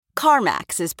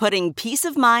CarMax is putting peace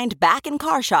of mind back in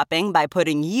car shopping by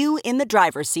putting you in the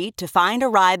driver's seat to find a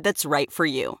ride that's right for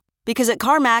you. Because at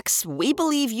CarMax, we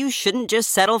believe you shouldn't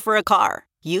just settle for a car.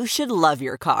 You should love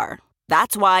your car.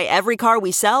 That's why every car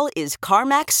we sell is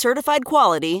CarMax certified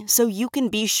quality, so you can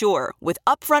be sure with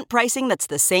upfront pricing that's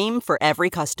the same for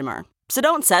every customer. So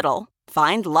don't settle.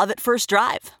 Find love at first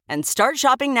drive and start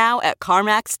shopping now at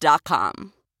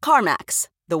CarMax.com. CarMax,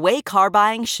 the way car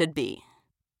buying should be.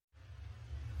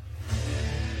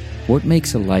 What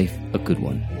makes a life a good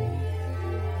one?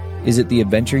 Is it the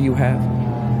adventure you have?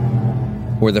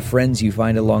 Or the friends you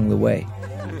find along the way?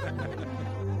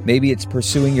 Maybe it's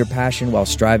pursuing your passion while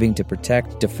striving to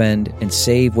protect, defend, and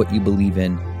save what you believe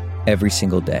in every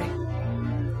single day.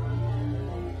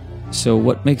 So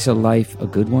what makes a life a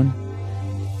good one?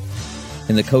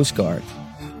 In the Coast Guard,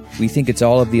 we think it's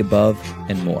all of the above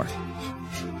and more.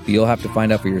 But you'll have to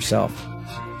find out for yourself.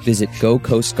 Visit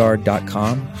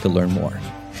gocoastguard.com to learn more.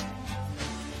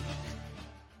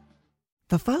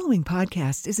 The following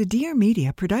podcast is a Dear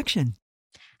Media production.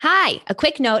 Hi, a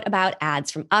quick note about ads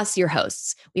from us, your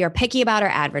hosts. We are picky about our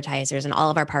advertisers, and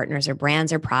all of our partners are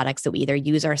brands or products that we either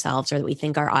use ourselves or that we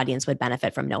think our audience would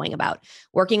benefit from knowing about.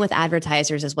 Working with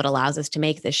advertisers is what allows us to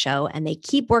make this show, and they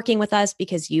keep working with us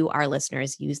because you, our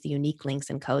listeners, use the unique links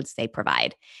and codes they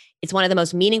provide. It's one of the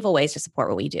most meaningful ways to support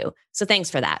what we do. So thanks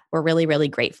for that. We're really, really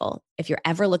grateful. If you're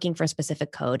ever looking for a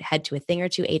specific code, head to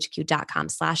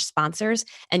athingertwohq.com/sponsors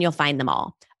and you'll find them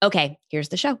all. Okay, here's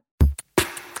the show.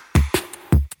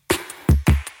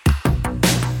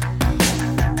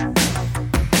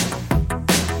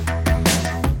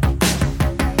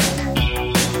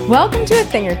 Welcome to A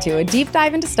Thing or Two, a deep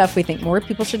dive into stuff we think more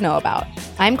people should know about.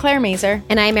 I'm Claire Mazer.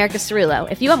 And I'm Erica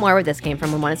Cerullo. If you want more where this came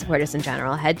from and want to support us in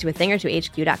general, head to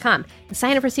athingertwohq.com and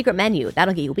sign up for a secret menu.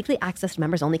 That'll get you weekly access to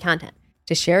members-only content.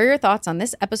 To share your thoughts on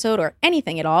this episode or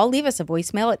anything at all, leave us a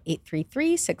voicemail at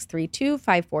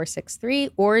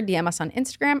 833-632-5463 or DM us on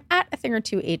Instagram at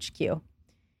athingertwohq.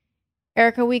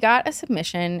 Erica, we got a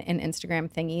submission in Instagram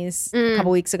thingies a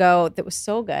couple weeks ago that was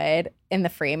so good in the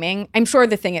framing. I'm sure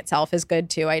the thing itself is good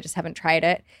too. I just haven't tried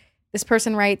it. This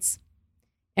person writes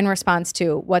in response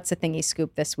to what's a thingy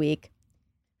scoop this week.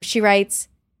 She writes,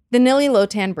 the Nili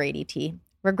Lotan Brady tea,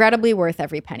 regrettably worth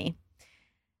every penny.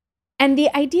 And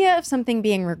the idea of something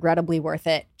being regrettably worth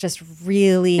it just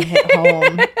really hit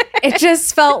home. It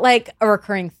just felt like a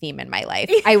recurring theme in my life,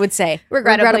 I would say.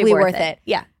 Regrettably worth it.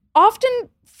 Yeah. Often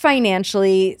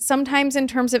financially, sometimes in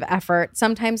terms of effort,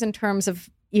 sometimes in terms of,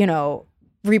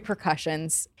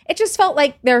 repercussions. It just felt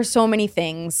like there are so many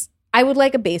things. I would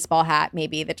like a baseball hat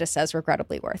maybe that just says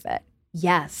regrettably worth it.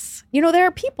 Yes. There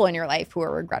are people in your life who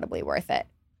are regrettably worth it.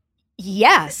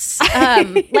 Yes.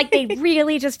 Like they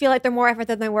really just feel like they're more effort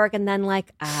than their work and then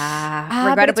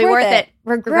regrettably worth it.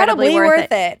 Regrettably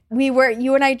worth it.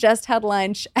 You and I just had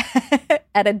lunch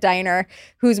at a diner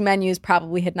whose menus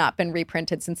probably had not been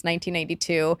reprinted since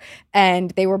 1992.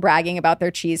 And they were bragging about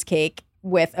their cheesecake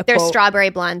with a their quote.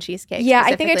 Strawberry blonde cheesecake. Yeah,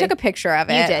 I think I took a picture of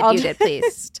it. You did,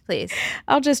 please.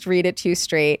 I'll just read it to you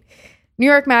straight. New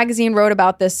York Magazine wrote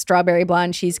about this strawberry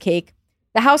blonde cheesecake.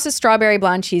 The House's strawberry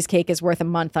blonde cheesecake is worth a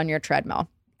month on your treadmill.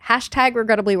 #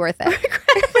 regrettably worth it.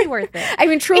 Regrettably worth it. I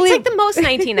mean, truly. It's like the most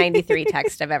 1993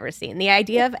 text I've ever seen. The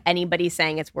idea of anybody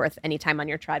saying it's worth any time on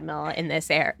your treadmill in this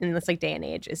day and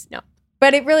age is no.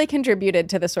 But it really contributed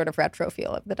to the sort of retro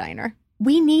feel of the diner.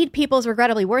 We need people's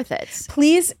regrettably worth it.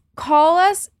 Please call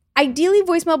us, ideally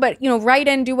voicemail, but write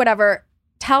in, do whatever.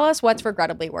 Tell us what's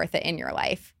regrettably worth it in your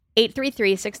life.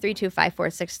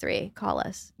 833-632-5463. Call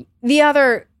us. The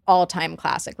other all-time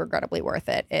classic regrettably worth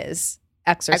it is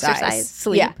exercise,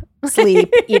 sleep. Yeah.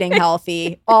 Sleep, eating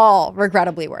healthy, all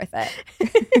regrettably worth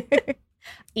it.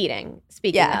 Eating,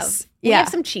 speaking of. We have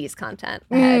some cheese content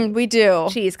ahead. We do.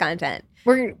 Cheese content.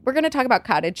 We're going to talk about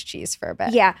cottage cheese for a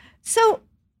bit. Yeah. So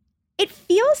it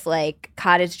feels like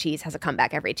cottage cheese has a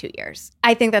comeback every 2 years.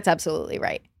 I think that's absolutely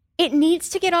right. It needs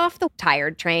to get off the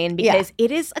tired train because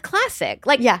it is a classic.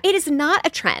 It is not a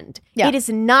trend. Yeah. It is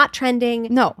not trending.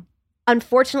 No.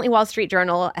 Unfortunately, Wall Street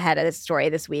Journal had a story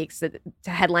this week, so the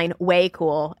headline, way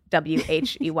cool,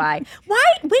 WHEY. When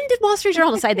did Wall Street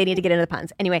Journal decide they need to get into the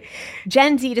puns? Anyway,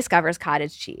 Gen Z discovers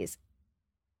cottage cheese.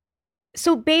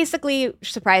 So basically,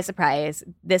 surprise, surprise,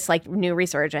 this new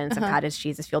resurgence of cottage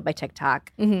cheese is fueled by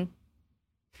TikTok. Mm-hmm.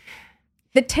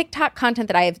 The TikTok content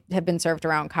that I have been served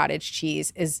around cottage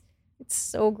cheese it's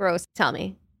so gross. Tell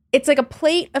me. It's like a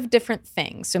plate of different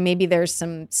things. So maybe there's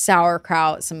some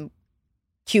sauerkraut, some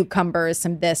cucumbers,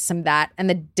 some this, some that. And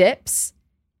the dips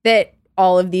that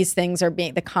all of these things are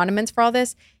the condiments for all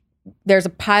this, there's a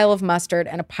pile of mustard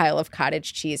and a pile of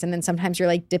cottage cheese. And then sometimes you're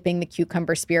like dipping the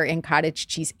cucumber spear in cottage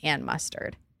cheese and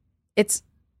mustard. It's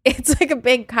like a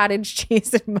big cottage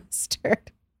cheese and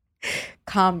mustard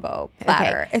combo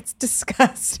platter. Okay. It's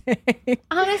disgusting.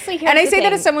 Honestly, and I say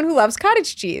that as someone who loves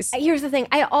cottage cheese. Here's the thing.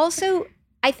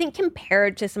 I think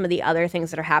compared to some of the other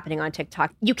things that are happening on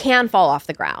TikTok, you can fall off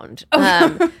the ground.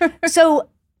 So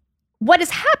what is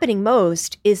happening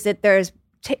most is that there's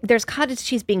cottage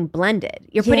cheese being blended.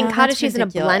 You're putting cottage cheese in a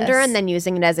blender and then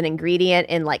using it as an ingredient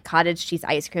in like cottage cheese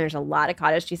ice cream. There's a lot of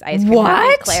cottage cheese ice cream.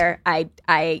 What? Claire,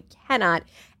 I cannot.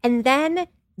 And then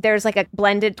there's like a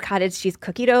blended cottage cheese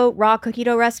raw cookie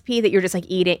dough recipe that you're just like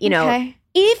eating. You know,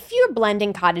 if you're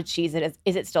blending cottage cheese,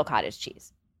 is it still cottage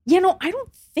cheese? You know, I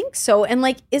don't think so. And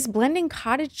like, is blending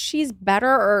cottage cheese better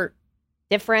or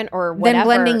different or whatever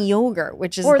than blending yogurt,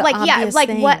 which is or the like obvious like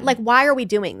thing. What, like why are we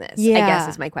doing this? Yeah. I guess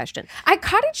is my question.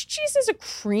 Cottage cheese is a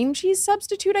cream cheese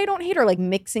substitute. I don't hate, or like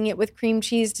mixing it with cream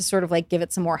cheese to sort of like give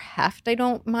it some more heft. I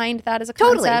don't mind that as a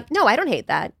concept. Totally. No, I don't hate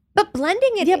that. But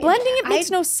blending it,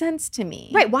 makes no sense to me.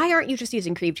 Right? Why aren't you just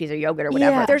using cream cheese or yogurt or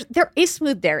whatever? Yeah. There is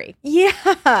smooth dairy.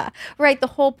 Yeah, right. The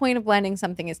whole point of blending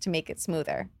something is to make it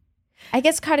smoother. I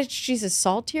guess cottage cheese is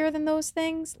saltier than those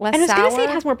things, less sour. And I was going to say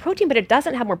it has more protein, but it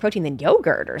doesn't have more protein than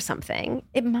yogurt or something.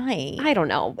 It might. I don't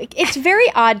know. It's very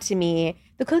odd to me.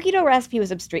 The cookie dough recipe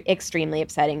was extremely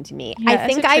upsetting to me. Yeah, I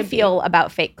think I feel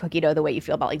about fake cookie dough the way you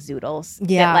feel about like zoodles.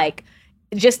 Yeah. That, like,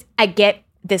 I get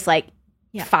this like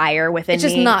fire within me. It's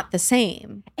just not the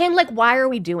same. And like, why are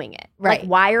we doing it? Right. Like,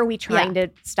 why are we trying to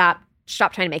stop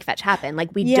trying to make fetch happen? Like,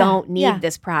 we don't need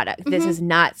this product. This is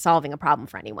not solving a problem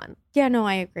for anyone. Yeah, no,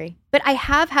 I agree. But I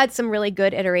have had some really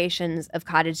good iterations of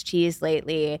cottage cheese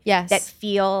lately that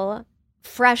feel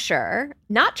fresher,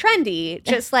 not trendy,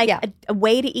 just like a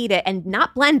way to eat it and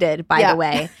not blended, by the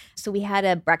way. So we had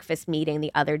a breakfast meeting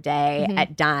the other day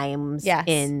at Dimes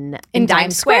in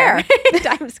Dimes Square.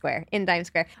 In Dimes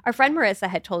Square. Our friend Marissa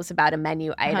had told us about a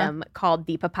menu item called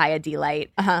the Papaya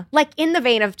Delight, like in the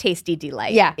vein of Tasty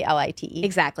Delight. Yeah, Lite.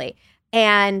 Exactly.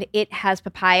 And it has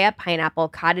papaya, pineapple,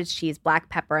 cottage cheese, black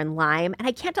pepper, and lime. And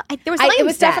I can't tell. There was lime It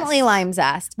was zest. definitely lime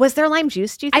zest. Was there lime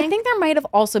juice, do you think? I think there might have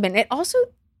also been. It also,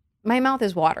 my mouth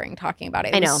is watering talking about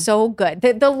it. It know. was so good.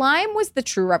 The lime was the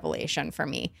true revelation for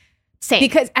me. Same.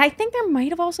 Because I think there might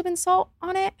have also been salt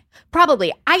on it.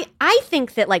 Probably. I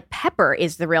think that like pepper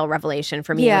is the real revelation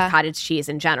for me with cottage cheese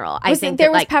in general. I think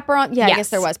there was like, pepper on. Yeah, yes, I guess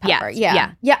there was pepper.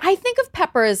 yes, Yeah. I think of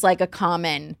pepper as like a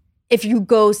common. If you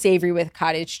go savory with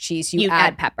cottage cheese, you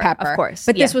add pepper, of course.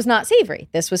 But this was not savory.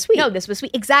 This was sweet. No, this was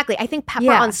sweet. Exactly. I think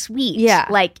pepper on sweet,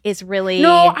 like, is really.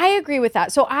 No, I agree with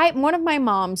that. So one of my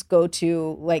mom's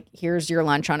go-to, like, here's your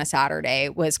lunch on a Saturday,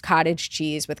 was cottage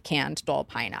cheese with canned Dole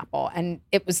pineapple, and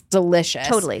it was delicious.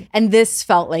 Totally. And this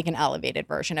felt like an elevated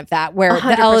version of that, where 100%.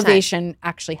 the elevation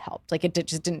actually helped. Like, it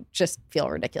just didn't feel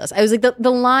ridiculous. I was like,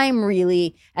 the lime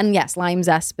really, and yes, lime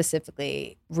zest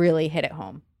specifically, really hit it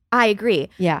home. I agree.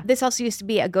 Yeah. This also used to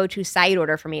be a go-to side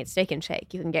order for me at Steak and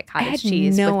Shake. You can get cottage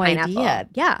cheese no with pineapple. idea.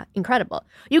 Yeah, incredible.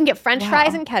 You can get French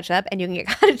fries and ketchup, and you can get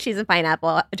cottage cheese and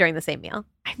pineapple during the same meal.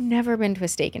 I've never been to a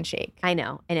Steak and Shake. I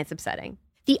know, and it's upsetting.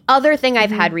 The other thing I've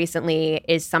had recently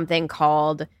is something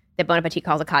called, that Bon Appetit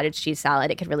calls a cottage cheese salad.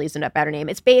 It could really use a better name.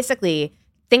 It's basically,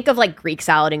 think of like Greek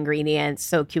salad ingredients,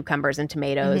 so cucumbers and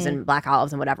tomatoes and black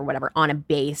olives and whatever, on a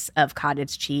base of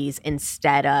cottage cheese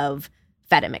instead of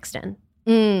feta mixed in.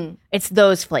 It's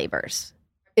those flavors.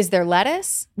 Is there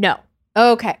lettuce? No.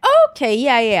 Okay.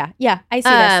 Yeah. I see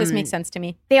this. This makes sense to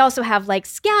me. They also have like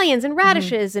scallions and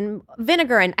radishes and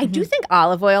vinegar. And I do think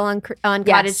olive oil on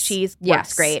cottage cheese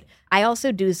works great. I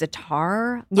also do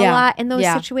za'atar a lot in those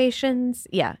situations.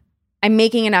 Yeah. I'm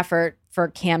making an effort for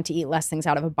Cam to eat less things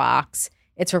out of a box.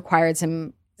 It's required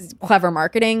some clever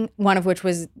marketing, one of which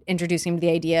was introducing the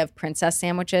idea of princess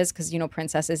sandwiches, because,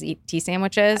 princesses eat tea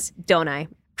sandwiches. Don't I?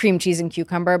 Cream cheese and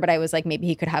cucumber, but I was like, maybe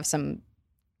he could have some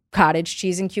cottage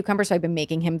cheese and cucumber. So I've been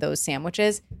making him those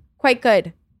sandwiches. Quite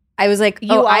good. I was like,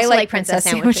 I like princess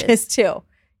sandwiches too.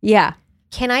 Yeah.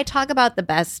 Can I talk about the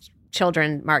best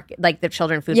children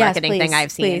food marketing thing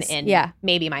I've seen in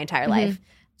maybe my entire life?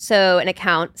 So an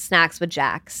account, Snacks with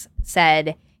Jax,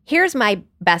 said, here's my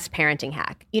best parenting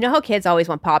hack. You know how kids always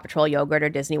want Paw Patrol yogurt or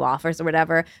Disney waffles or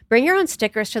whatever? Bring your own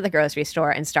stickers to the grocery store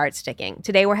and start sticking.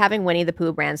 Today we're having Winnie the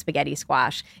Pooh brand spaghetti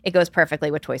squash. It goes perfectly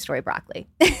with Toy Story broccoli.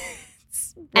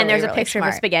 And there's a picture of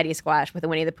a spaghetti squash with a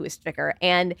Winnie the Pooh sticker.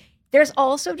 And there's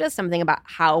also just something about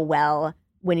how well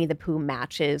Winnie the Pooh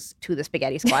matches to the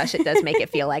spaghetti squash, it does make it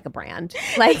feel like a brand.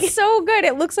 Like It's so good.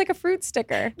 It looks like a fruit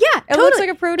sticker. Yeah, It looks like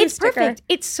a produce it's sticker. perfect.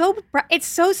 It's so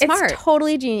smart. It's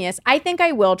totally genius. I think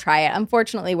I will try it.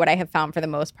 Unfortunately, what I have found for the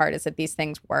most part is that these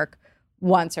things work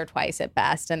once or twice at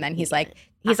best. And then he's like,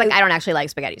 I don't actually like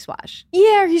spaghetti squash.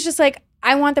 yeah, he's just like,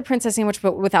 I want the princess sandwich,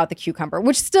 but without the cucumber,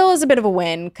 which still is a bit of a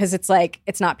win because it's like,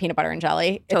 it's not peanut butter and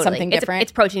jelly. It's something different.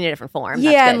 It's protein in a different form.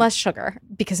 Yeah, That's and less sugar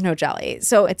because no jelly.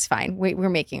 So it's fine. We're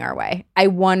making our way. I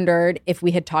wondered if we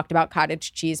had talked about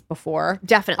cottage cheese before.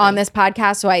 Definitely. On this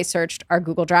podcast. So I searched our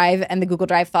Google Drive, and the Google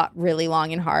Drive thought really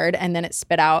long and hard. And then it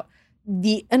spit out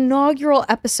the inaugural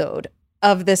episode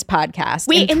of this podcast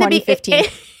in 2015.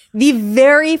 The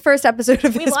very first episode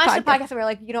of we this launched podcast. the podcast and we were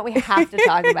like, we have to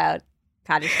talk about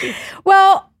cottage cheese.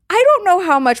 Well, I don't know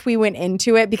how much we went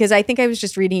into it because I think I was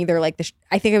just reading either like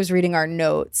I think I was reading our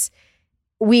notes.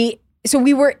 We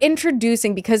were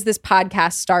introducing, because this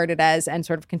podcast started as and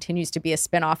sort of continues to be a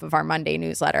spinoff of our Monday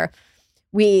newsletter.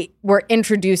 We were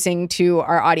introducing to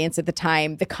our audience at the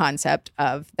time the concept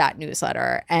of that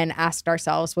newsletter and asked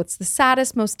ourselves, what's the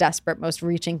saddest, most desperate, most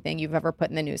reaching thing you've ever put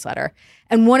in the newsletter?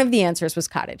 And one of the answers was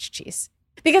cottage cheese.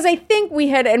 Because I think we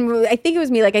had, and I think it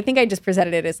was me, like I think I just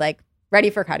presented it as like, ready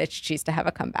for cottage cheese to have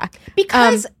a comeback.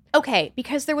 Because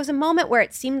there was a moment where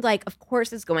it seemed like, of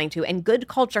course it's going to, and good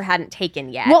culture hadn't taken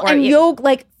yet. Well, and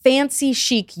like fancy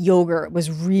chic yogurt was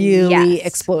really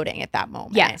exploding at that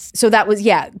moment. Yes. So that was,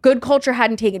 good culture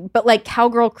hadn't taken, but like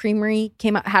Cowgirl Creamery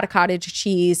came out, had a cottage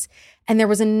cheese. And there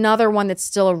was another one that's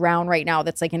still around right now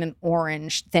that's like in an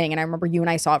orange thing. And I remember you and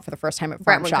I saw it for the first time at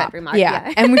Farm Brentwood Shop. Country Mart,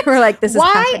 Yeah. And we were like, this is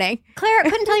happening. Claire, I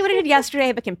couldn't tell you what I did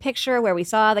yesterday, but can picture where we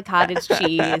saw the cottage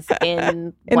cheese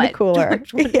in the cooler.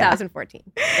 2014.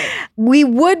 We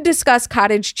would discuss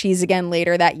cottage cheese again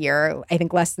later that year, I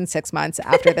think less than 6 months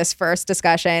after this first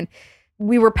discussion.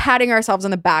 We were patting ourselves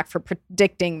on the back for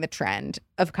predicting the trend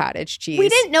of cottage cheese. We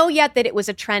didn't know yet that it was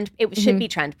a trend. It should be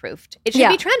trend proofed. It should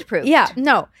be trend proofed. Yeah,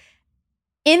 no.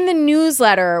 In the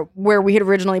newsletter where we had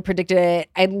originally predicted it,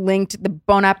 I linked the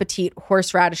Bon Appetit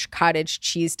horseradish cottage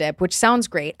cheese dip, which sounds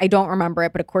great. I don't remember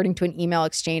it, but according to an email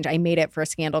exchange, I made it for a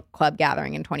Scandal Club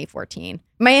gathering in 2014.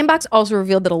 My inbox also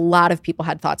revealed that a lot of people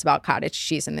had thoughts about cottage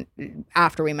cheese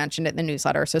after we mentioned it in the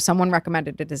newsletter. So someone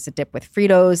recommended it as a dip with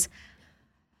Fritos.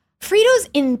 Fritos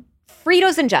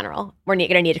in general, we're going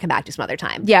to need to come back to some other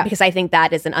time. Yeah. Because I think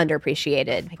that is an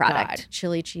underappreciated product. God,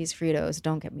 chili cheese Fritos,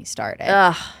 don't get me started.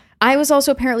 Ugh. I was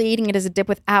also apparently eating it as a dip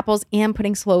with apples and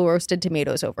putting slow roasted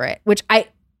tomatoes over it, which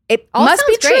it all must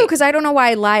be sounds true great. because I don't know why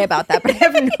I lie about that, but I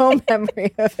have no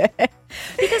memory of it.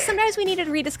 Because sometimes we need to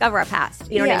rediscover our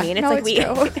past. You know what I mean? It's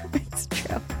true. It's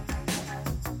true.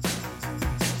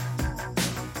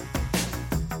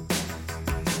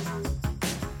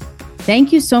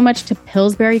 Thank you so much to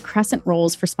Pillsbury Crescent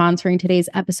Rolls for sponsoring today's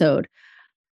episode.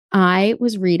 I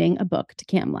was reading a book to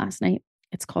Cam last night.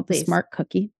 It's called The Smart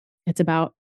Cookie. It's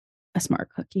about a smart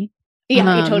cookie.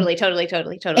 Yeah, totally.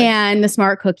 And the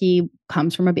smart cookie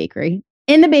comes from a bakery.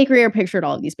 In the bakery are pictured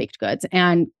all of these baked goods.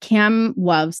 And Cam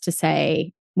loves to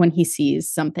say when he sees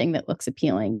something that looks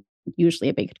appealing, usually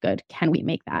a baked good, can we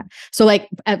make that? So like,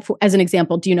 as an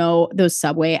example, do you know those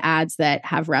Subway ads that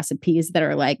have recipes that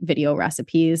are like video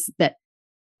recipes that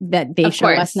they show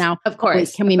us now? Of course.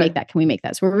 Wait, can we make that? Can we make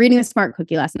that? So we're reading the smart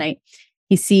cookie last night.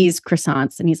 He sees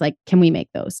croissants and he's like, can we make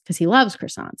those? Because he loves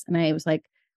croissants. And I was like,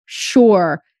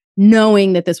 sure,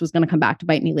 knowing that this was going to come back to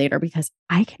bite me later because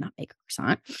I cannot make a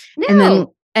croissant.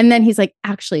 No. And then he's like,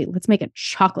 actually, let's make a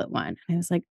chocolate one. And I was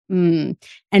like, And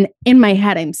in my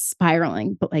head, I'm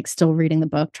spiraling, but like still reading the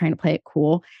book, trying to play it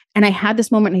cool. And I had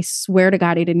this moment, and I swear to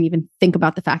God, I didn't even think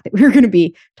about the fact that we were going to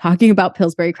be talking about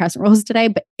Pillsbury Crescent Rolls today.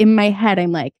 But in my head,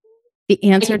 I'm like, the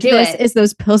answer to this is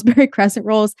those Pillsbury Crescent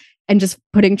Rolls and just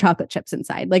putting chocolate chips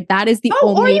inside. Like that is the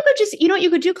only. Or you could just, what you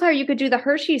could do, Claire, you could do the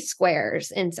Hershey's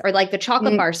squares or like the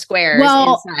chocolate bar squares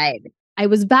inside. I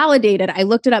was validated. I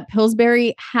looked it up.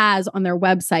 Pillsbury has on their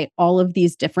website all of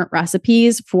these different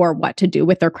recipes for what to do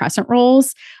with their crescent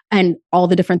rolls and all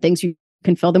the different things you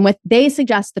can fill them with. They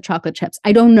suggest the chocolate chips.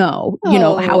 I don't know,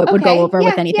 how it would go over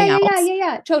with anything else.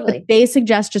 Yeah, totally. But they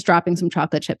suggest just dropping some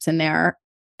chocolate chips in there.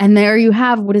 And there you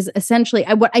have what is essentially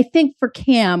what I think for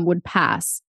Cam would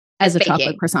pass as a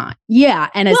chocolate croissant. Yeah.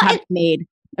 And as having made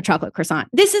a chocolate croissant.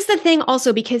 This is the thing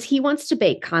also because he wants to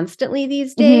bake constantly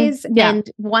these days. Mm-hmm. Yeah.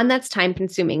 And one, that's time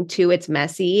consuming. Two, it's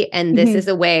messy. And this is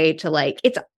a way to like,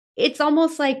 it's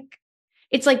almost like,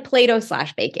 it's like Play-Doh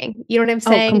 / baking. You know what I'm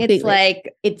saying? It's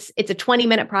like, it's a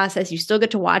 20-minute process. You still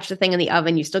get to watch the thing in the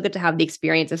oven. You still get to have the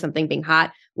experience of something being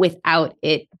hot without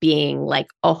it being like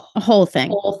a whole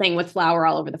thing with flour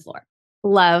all over the floor.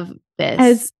 Love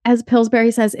this. As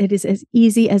Pillsbury says, it is as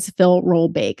easy as fill, roll,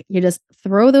 bake. You just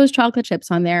throw those chocolate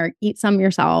chips on there, eat some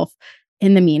yourself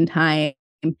in the meantime.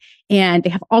 And they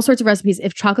have all sorts of recipes.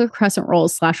 If chocolate crescent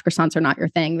rolls / croissants are not your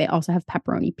thing, they also have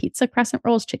pepperoni pizza crescent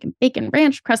rolls, chicken bacon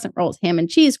ranch crescent rolls, ham and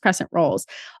cheese crescent rolls.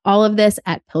 All of this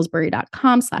at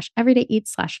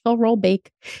Pillsbury.com/everydayeat/fill, roll,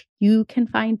 bake. You can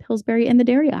find Pillsbury in the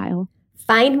dairy aisle.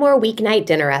 Find more weeknight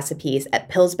dinner recipes at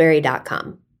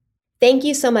Pillsbury.com. Thank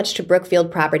you so much to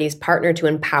Brookfield Properties Partner to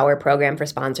Empower program for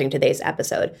sponsoring today's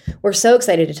episode. We're so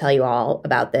excited to tell you all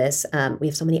about this. We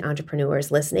have so many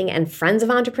entrepreneurs listening and friends of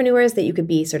entrepreneurs that you could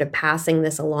be sort of passing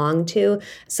this along to.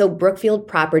 So Brookfield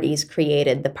Properties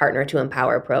created the Partner to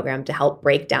Empower program to help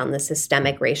break down the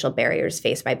systemic racial barriers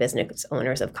faced by business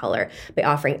owners of color by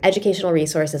offering educational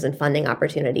resources and funding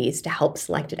opportunities to help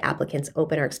selected applicants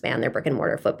open or expand their brick and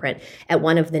mortar footprint at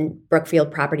one of the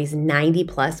Brookfield Properties 90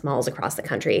 plus malls across the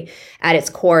country. At its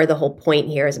core, the whole point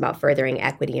here is about furthering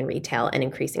equity in retail and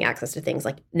increasing access to things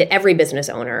like that every business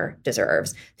owner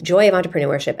deserves, the joy of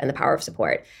entrepreneurship and the power of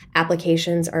support.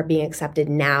 Applications are being accepted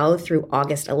now through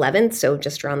August 11th, so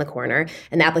just around the corner.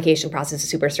 And the application process is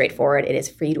super straightforward. It is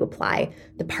free to apply.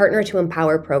 The Partner to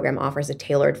Empower program offers a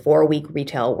tailored 4-week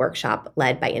retail workshop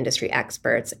led by industry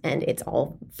experts, and it's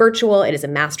all virtual. It is a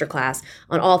masterclass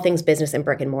on all things business and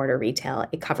brick and mortar retail.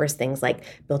 It covers things like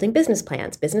building business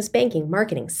plans, business banking,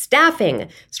 marketing, staffing,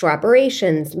 store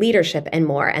operations, leadership, and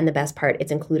more. And the best part,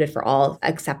 it's included for all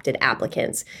accepted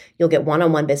applicants. You'll get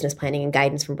one-on-one business planning and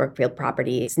guidance from Brookfield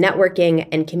Properties, networking,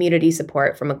 and community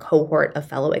support from a cohort of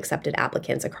fellow accepted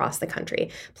applicants across the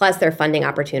country. Plus, there are funding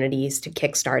opportunities to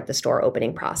kickstart the store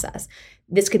opening process.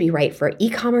 This could be right for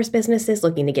e-commerce businesses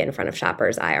looking to get in front of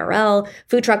shoppers IRL,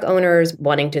 food truck owners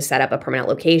wanting to set up a permanent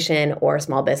location, or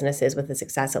small businesses with the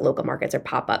success at local markets or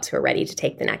pop-ups who are ready to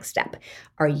take the next step.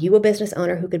 Are you a business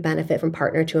owner who could benefit from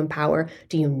Partner to Empower?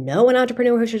 Do you know an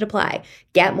entrepreneur who should apply?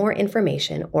 Get more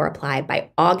information or apply by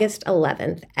August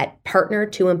 11th at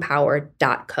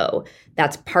partnertoempower.co.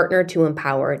 That's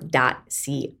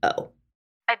partnertoempower.co.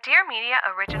 A Dear Media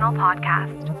original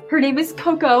podcast. Her name is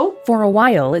Coco. For a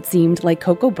while, it seemed like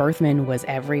Coco Berthman was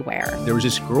everywhere. There was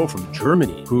this girl from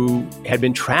Germany who had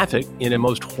been trafficked in a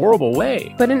most horrible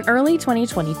way. But in early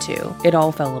 2022, it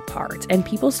all fell apart, and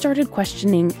people started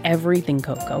questioning everything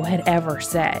Coco had ever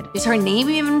said. Is her name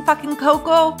even fucking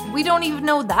Coco? We don't even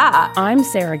know that. I'm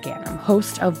Sarah Gannam,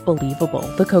 host of Believable,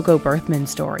 the Coco Berthman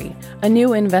story, a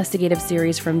new investigative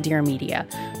series from Dear Media.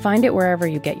 Find it wherever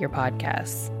you get your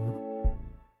podcasts.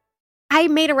 I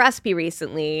made a recipe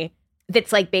recently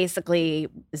that's like basically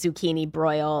zucchini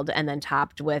broiled and then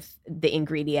topped with the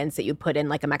ingredients that you put in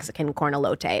like a Mexican corn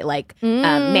elote, like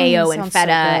mayo and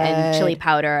feta and chili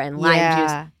powder and lime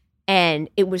juice. And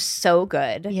it was so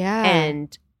good. Yeah.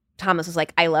 And Thomas was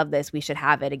like, I love this. We should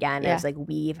have it again. Yeah. I was like,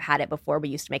 we've had it before. We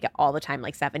used to make it all the time,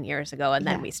 like 7 years ago. And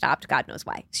then we stopped. God knows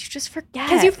why. You just forget.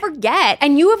 Because you forget.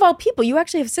 And you, of all people, you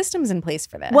actually have systems in place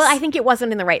for this. Well, I think it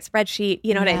wasn't in the right spreadsheet.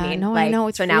 You know what I mean? No, I know.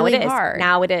 It's so now really it is. hard.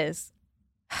 Now it is.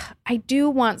 I do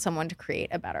want someone to create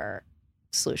a better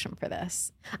solution for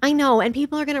this. I know. And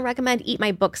people are going to recommend eat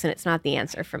my books, and it's not the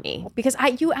answer for me. Because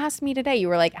you asked me today, you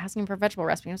were like asking for a vegetable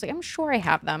recipe. I was like, I'm sure I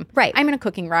have them. Right. I'm in a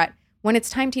cooking rut. When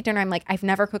it's time to eat dinner, I'm like, I've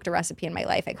never cooked a recipe in my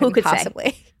life. I couldn't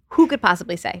possibly. Who could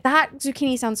possibly say? That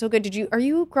zucchini sounds so good. Are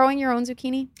you growing your own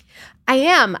zucchini? I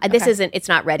am. This it's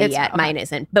not ready yet. Okay. Mine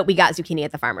isn't. But we got zucchini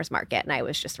at the farmer's market, and I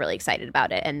was just really excited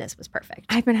about it, and this was perfect.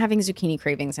 I've been having zucchini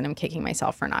cravings, and I'm kicking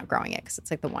myself for not growing it because it's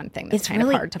like the one thing that's kind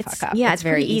of hard to fuck up. Yeah, it's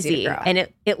very easy easy. And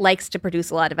it likes to produce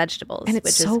a lot of vegetables. And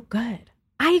it's so good.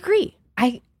 I agree.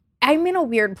 I'm in a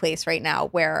weird place right now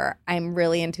where I'm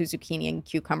really into zucchini and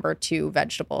cucumber, two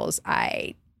vegetables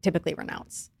I typically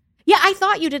renounce. Yeah, I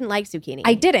thought you didn't like zucchini.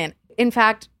 I didn't. In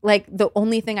fact, like the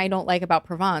only thing I don't like about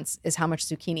Provence is how much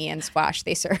zucchini and squash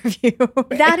they serve you.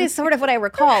 That is sort of what I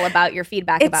recall about your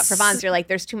feedback about Provence. You're like,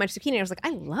 there's too much zucchini. I was like,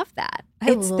 I love that.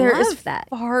 There is that.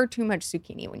 Far too much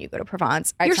zucchini when you go to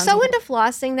Provence. You're so into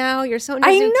flossing now. You're so into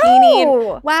I zucchini.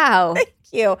 know. Wow. Thank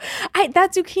you.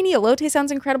 That zucchini elote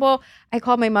sounds incredible. I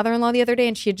called my mother-in-law the other day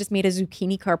and she had just made a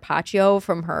zucchini carpaccio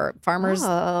from her farmer's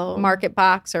market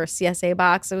box or CSA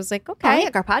box. I was like, okay. Oh, yeah,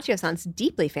 carpaccio sounds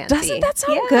deeply fancy. Doesn't that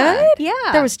sound good? Yeah.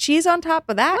 There was cheese on top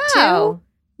of that too.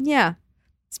 Yeah.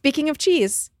 Speaking of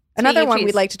cheese, another one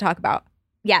we'd like to talk about.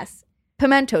 Yes.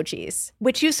 Pimento cheese.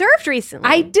 Which you served recently.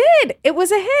 I did. It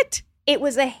was a hit. It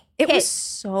was a hit. It was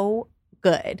so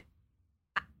good.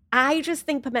 I just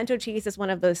think pimento cheese is one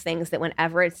of those things that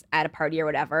whenever it's at a party or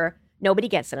whatever, nobody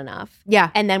gets it enough. Yeah.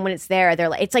 And then when it's there, they're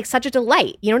like, it's like such a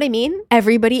delight. You know what I mean?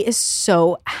 Everybody is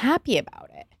so happy about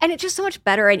it. And it's just so much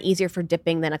better and easier for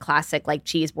dipping than a classic like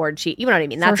cheese board cheese. You know what I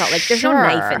mean? That's all like there's no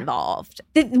knife involved.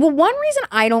 Well, one reason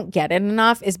I don't get it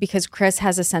enough is because Chris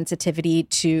has a sensitivity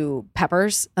to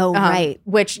peppers. Oh, right.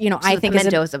 Which, you know, So I the think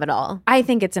pimentos of it all. I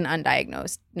think it's an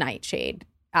undiagnosed nightshade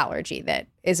allergy that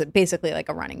is basically like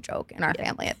a running joke in our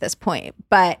family at this point.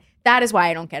 But that is why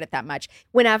I don't get it that much.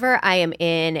 Whenever I am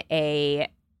in a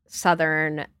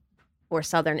southern or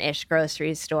southern-ish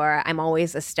grocery store, I'm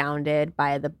always astounded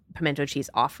by the pimento cheese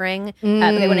offering. When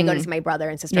I go to see my brother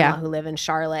and sister-in-law who live in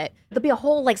Charlotte, there'll be a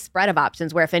whole like spread of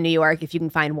options where if in New York, if you can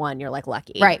find one, you're like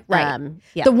lucky. Right.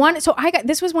 The one, so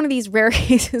this was one of these rare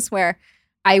cases where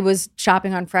I was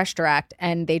shopping on Fresh Direct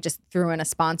and they just threw in a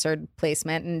sponsored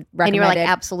placement and recommended. And you were like,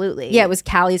 absolutely. Yeah, it was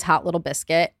Callie's Hot Little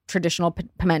Biscuit, traditional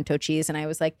pimento cheese. And I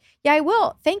was like, yeah, I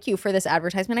will. Thank you for this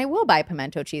advertisement. I will buy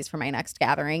pimento cheese for my next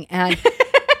gathering. And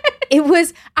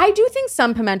I do think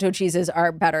some pimento cheeses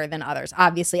are better than others,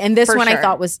 obviously. And this one I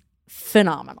thought was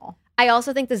phenomenal. I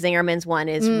also think the Zingerman's one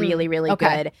is really, really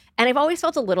good. And I've always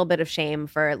felt a little bit of shame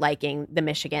for liking the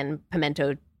Michigan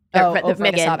pimento over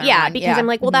the Southern one. Because I'm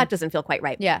like, well, that doesn't feel quite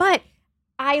right. Yeah. But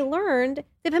I learned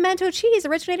the pimento cheese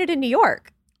originated in New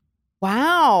York.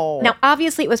 Wow. Now,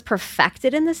 obviously, it was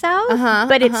perfected in the South,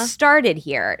 but it started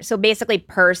here. So basically,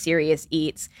 per Serious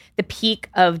Eats, the peak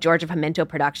of Georgia pimento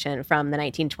production from the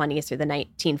 1920s through the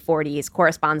 1940s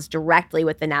corresponds directly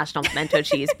with the national pimento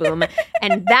cheese boom.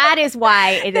 And that is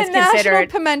why it is considered... national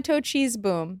pimento cheese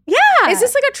boom. Yeah. Is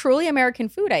this like a truly American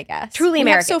food, I guess? Truly we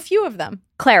American. have so few of them.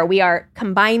 Claire, we are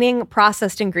combining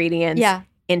processed ingredients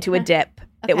into a dip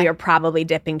that we are probably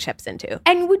dipping chips into.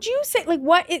 And would you say, like,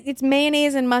 what? It's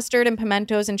mayonnaise and mustard and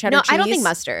pimentos and cheddar cheese? No, I don't think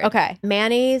mustard. Okay.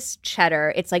 Mayonnaise,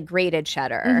 cheddar. It's like grated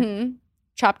cheddar. Mm-hmm.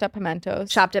 Chopped up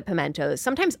pimentos.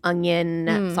 Sometimes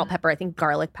onion, salt, pepper. I think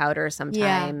garlic powder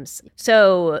sometimes. Yeah.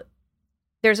 So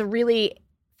there's a really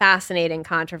fascinating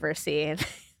controversy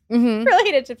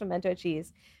related to pimento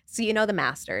cheese. So you know the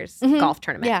Masters golf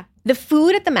tournament. Yeah. The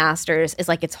food at the Masters is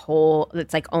like its own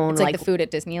It's like the food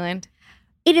at Disneyland.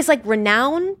 It is like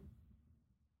renowned,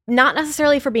 not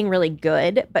necessarily for being really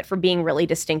good, but for being really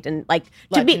distinct and like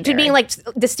to being like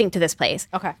distinct to this place.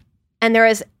 Okay. And there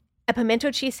is a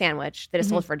pimento cheese sandwich that is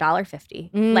sold for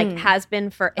 $1.50. Like has been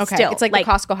for still. It's like a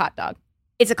Costco hot dog.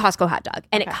 It's a Costco hot dog.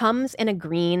 And it comes in a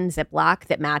green Ziploc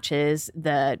that matches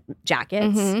the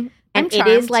jackets. And it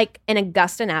is like an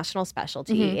Augusta national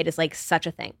specialty. It is like such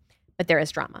a thing. But there is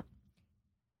drama.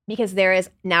 Because there is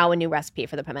now a new recipe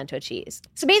for the pimento cheese.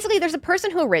 So basically, there's a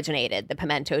person who originated the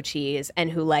pimento cheese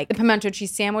and who like... The pimento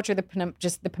cheese sandwich or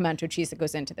just the pimento cheese that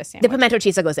goes into the sandwich? The pimento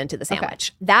cheese that goes into the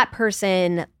sandwich. Okay. That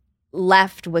person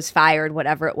left, was fired,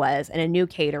 whatever it was, and a new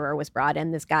caterer was brought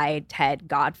in, this guy, Ted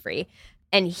Godfrey.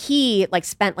 And he like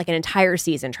spent like an entire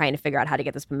season trying to figure out how to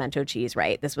get this pimento cheese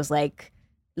right. This was like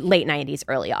late 90s,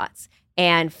 early aughts.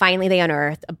 And finally, they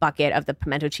unearthed a bucket of the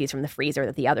pimento cheese from the freezer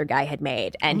that the other guy had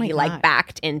made. And he like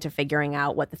backed into figuring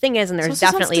out what the thing is. And there's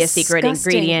definitely a secret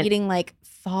ingredient. Eating like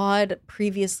thawed,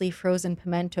 previously frozen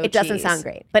pimento cheese. It doesn't sound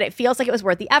great, but it feels like it was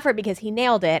worth the effort because he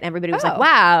nailed it. And everybody was like,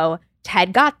 wow,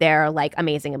 Ted got there. Like,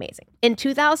 amazing, amazing. In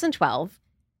 2012,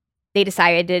 they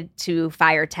decided to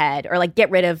fire Ted or like get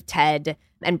rid of Ted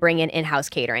and bring in-house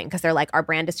catering because they're like, our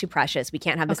brand is too precious. We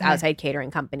can't have this outside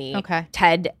catering company. Okay.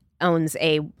 Ted owns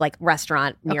a like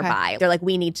restaurant nearby. They're like,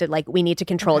 we need to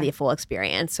control the full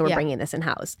experience. So we're bringing this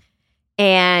in-house.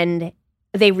 And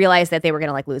they realized that they were going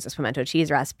to like lose this pimento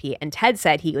cheese recipe. And Ted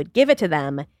said he would give it to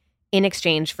them in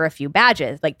exchange for a few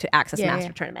badges, like to access the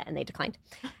Master Tournament. And they declined.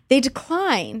 They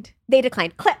declined.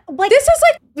 This is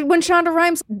like when Shonda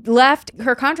Rhimes left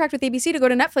her contract with ABC to go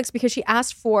to Netflix because she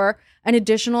asked for an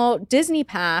additional Disney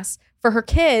pass for her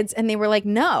kids, and they were like,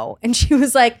 no. And she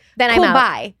was like, then cool, I'm out.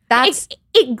 Bye. That's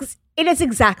it is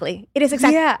exactly.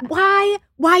 Yeah. Why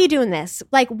are you doing this?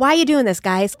 Like, why are you doing this,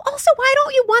 guys? Also, why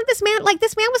don't you want this man? Like,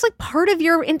 this man was like part of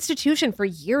your institution for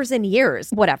years and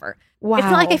years. Whatever. Wow. It's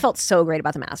not like I felt so great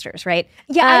about the Masters, right?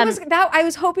 Yeah, I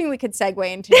was hoping we could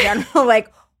segue into general.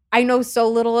 Like, I know so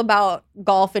little about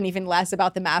golf and even less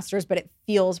about the Masters, but it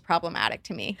feels problematic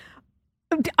to me.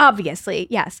 Obviously,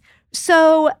 yes.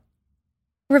 So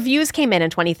reviews came in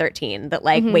 2013 that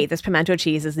like, wait, this pimento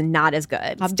cheese is not as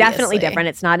good. It's definitely different.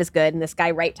 It's not as good. And this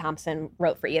guy, Wright Thompson,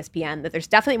 wrote for ESPN that there's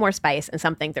definitely more spice and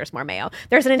some think there's more mayo.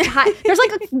 There's like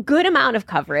a good amount of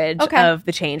coverage of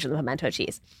the change in the pimento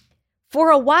cheese. For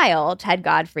a while, Ted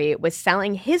Godfrey was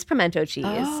selling his pimento cheese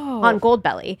on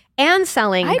Goldbelly and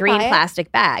selling green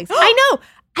plastic bags. I know.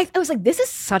 I was like, this is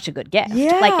such a good gift.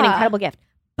 Like an incredible gift.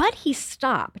 But he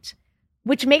stopped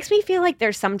which makes me feel like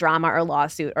there's some drama or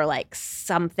lawsuit or like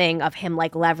something of him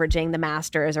like leveraging the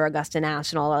Masters or Augusta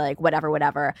National or like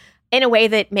whatever in a way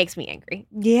that makes me angry.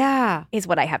 Yeah. Is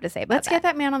what I have to say about Let's get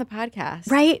that man on the podcast.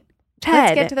 Right? Ted,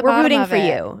 let's get to the bottom rooting of for it.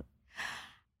 you.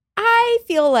 I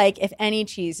feel like if any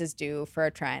cheese is due for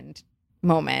a trend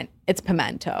moment, it's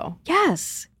pimento.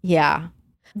 Yes. Yeah.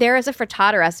 There is a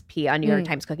frittata recipe on New York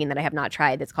Times Cooking that I have not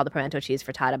tried. It's called the pimento cheese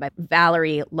frittata by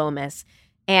Valerie Lomas.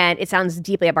 And it sounds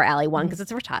deeply up our alley, one, because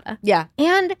it's a frittata. Yeah.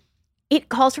 And it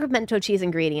calls for pimento cheese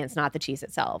ingredients, not the cheese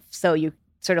itself. So you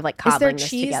sort of like cobbling this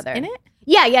cheese together. in it?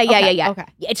 Yeah. Okay.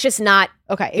 It's just not,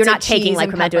 Okay. you're not taking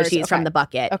like pimento peppers. cheese from the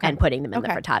bucket Okay. and putting them in the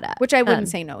Okay. frittata. Which I wouldn't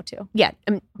say no to. Yeah,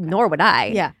 nor would I.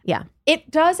 Yeah. Yeah.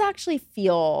 It does actually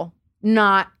feel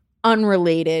not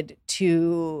unrelated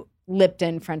to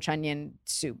Lipton French onion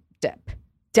soup dip.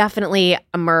 Definitely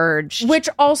emerged. Which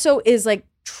also is like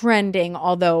trending,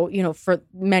 although, you know, for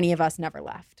many of us never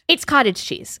left. It's cottage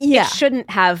cheese. Yeah. It shouldn't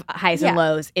have highs and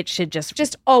lows. It should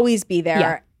just always be there.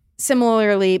 Yeah.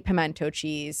 Similarly, pimento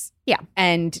cheese. Yeah.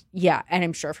 And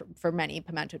I'm sure for many,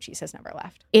 pimento cheese has never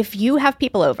left. If you have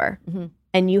people over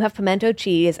and you have pimento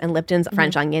cheese and Lipton's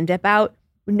French onion dip out,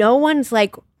 no one's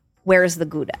like, where's the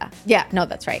Gouda? Yeah, no,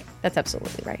 that's right. That's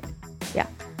absolutely right. Yeah.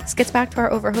 This gets back to our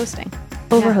overhosting.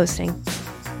 Overhosting.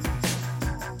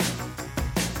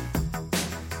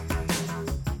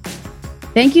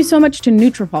 Thank you so much to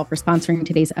Nutrafol for sponsoring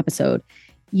today's episode.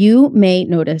 You may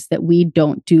notice that we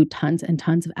don't do tons and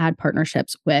tons of ad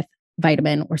partnerships with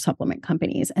vitamin or supplement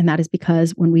companies. And that is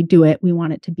because when we do it, we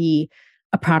want it to be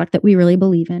a product that we really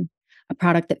believe in, a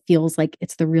product that feels like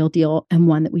it's the real deal and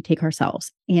one that we take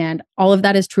ourselves. And all of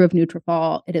that is true of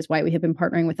Nutrafol. It is why we have been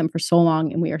partnering with them for so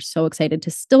long. And we are so excited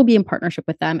to still be in partnership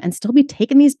with them and still be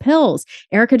taking these pills.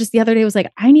 Erica just the other day was like,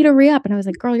 I need a re-up. And I was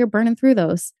like, girl, you're burning through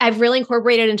those. I've really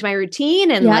incorporated it into my routine.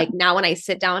 And like now when I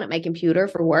sit down at my computer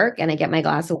for work and I get my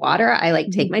glass of water, I like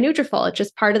take my Nutrafol. It's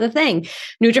just part of the thing.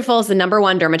 Nutrafol is the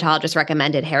 #1 dermatologist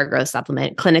recommended hair growth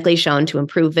supplement, clinically shown to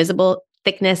improve visible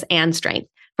thickness and strength.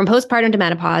 From postpartum to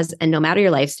menopause, and no matter your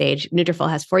life stage, Nutrafol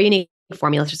has 4 unique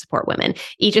formulas to support women.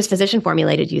 Each is physician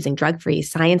formulated using drug-free,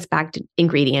 science-backed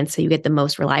ingredients so you get the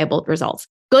most reliable results.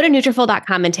 Go to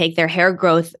Nutrafol.com and take their hair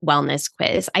growth wellness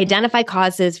quiz. Identify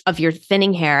causes of your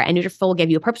thinning hair, and Nutrafol will give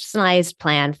you a personalized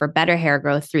plan for better hair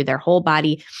growth through their whole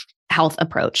body health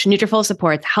approach. Nutrafol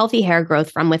supports healthy hair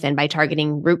growth from within by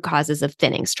targeting root causes of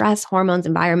thinning: stress, hormones,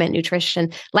 environment,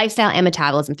 nutrition, lifestyle, and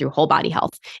metabolism through whole body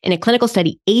health. In a clinical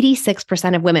study,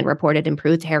 86% of women reported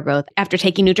improved hair growth after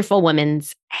taking Nutrafol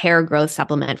Women's Hair Growth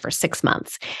Supplement for 6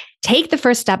 months. Take the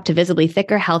first step to visibly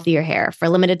thicker, healthier hair. For a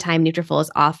limited time, Nutrafol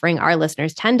is offering our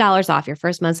listeners $10 off your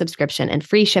first month subscription and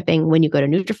free shipping when you go to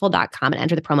Nutrafol.com and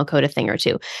enter the promo code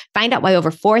 @thing2. Find out why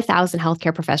over 4,000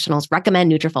 healthcare professionals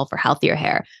recommend Nutrafol for healthier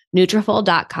hair.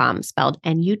 Nutrafol.com, spelled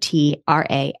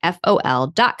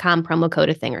Nutrafol.com, promo code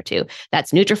 @thing2.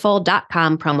 That's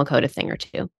Nutrafol.com, promo code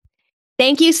 @thing2.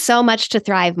 Thank you so much to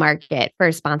Thrive Market for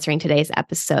sponsoring today's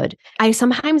episode. I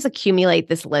sometimes accumulate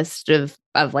this list of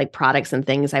like products and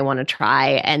things I want to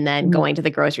try, and then going to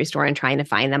the grocery store and trying to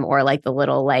find them, or like the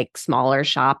little like smaller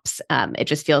shops. It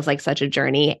just feels like such a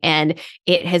journey, and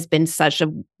it has been such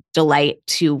a delight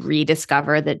to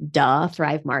rediscover that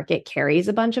Thrive Market carries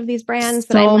a bunch of these brands.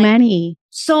 So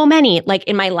many. Like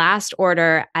in my last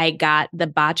order, I got the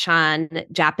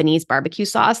Bachan Japanese barbecue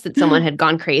sauce that someone had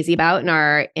gone crazy about in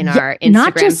our Instagram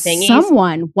not just thingies.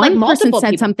 Someone, one like person said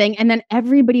people. something, and then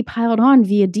everybody piled on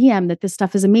via DM that this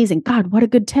stuff is amazing. God, what a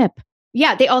good tip.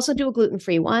 Yeah, they also do a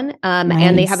gluten-free one,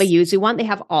 and they have a yuzu one. They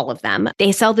have all of them.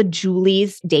 They sell the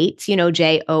Julie's dates,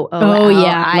 JOOLIES.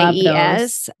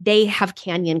 They have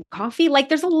Canyon coffee. Like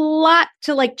there's a lot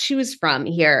to like choose from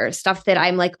here. Stuff that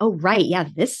I'm like, oh, right. Yeah,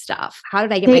 this stuff. How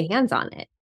did I get my hands on it?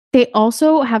 They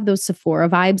also have those Sephora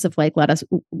vibes of like, let us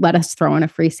throw in a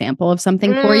free sample of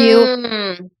something for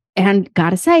you. And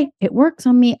gotta say, it works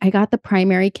on me. I got the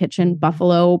Primary Kitchen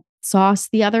buffalo sauce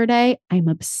the other day. I'm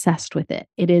obsessed with it.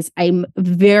 I'm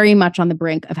very much on the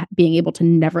brink of being able to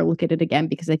never look at it again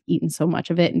because I've eaten so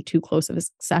much of it in too close of a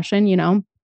succession,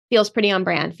 Feels pretty on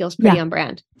brand. On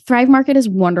brand. Thrive Market is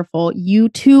wonderful. You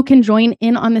too can join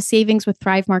in on the savings with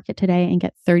Thrive Market today and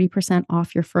get 30%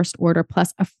 off your first order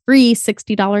plus a free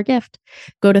 $60 gift.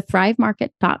 Go to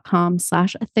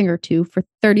thrivemarket.com/a-thing-or-two for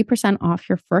 30% off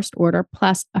your first order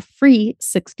plus a free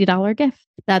 $60 gift.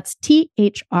 That's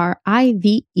THRIVE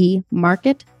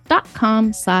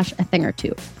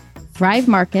market.com/a-thing-or-two.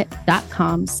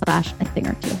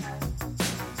 thrivemarket.com/a-thing-or-two.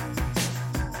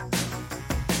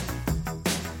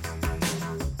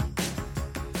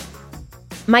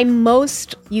 My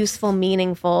most useful,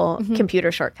 meaningful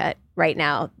computer shortcut right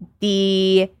now,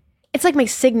 the It's like my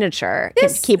signature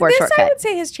keyboard shortcut. I would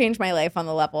say has changed my life on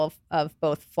the level of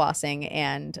both flossing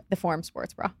and the Forum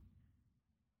Sports Bra.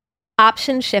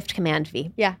 Option Shift Command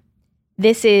V. Yeah.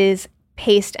 This is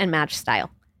paste and match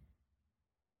style.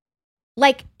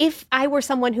 Like if I were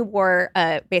someone who wore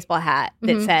a baseball hat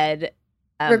that said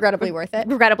regrettably worth it.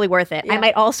 Regrettably worth it. Yeah. I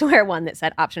might also wear one that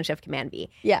said Option Shift Command V.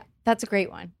 Yeah, that's a great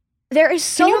one. There is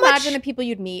so much. Can you imagine the people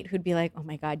you'd meet who'd be like, oh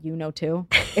my God, you know too?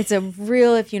 It's a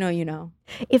real if you know, you know.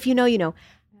 If you know, you know.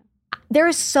 There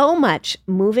is so much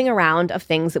moving around of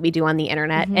things that we do on the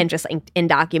internet and just in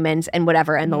documents and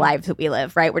whatever in the lives that we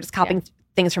live, right? We're just copying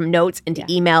things from notes into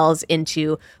emails,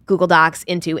 into Google Docs,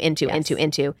 into.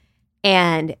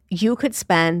 And you could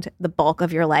spend the bulk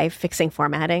of your life fixing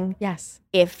formatting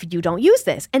if you don't use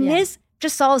this. And this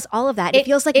just solves all of that. It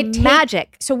feels like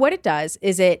magic. So what it does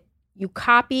is you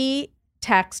copy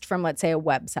text from, let's say, a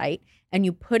website, and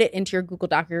you put it into your Google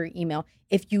Doc or your email.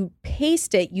 If you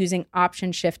paste it using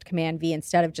Option Shift Command V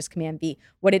instead of just Command V,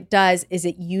 what it does is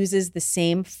it uses the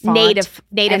same font,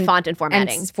 native font and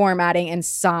formatting and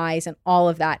size and all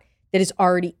of that is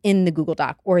already in the Google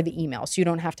Doc or the email. So you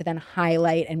don't have to then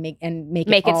highlight and make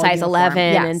it size uniform. 11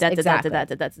 yes, and exactly.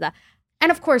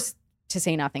 And of course, to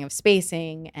say nothing of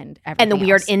spacing and everything and the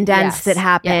weird else. indents that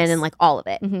happen and like all of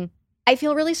it. Mm-hmm. I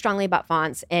feel really strongly about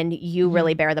fonts, and you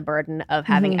really bear the burden of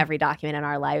having every document in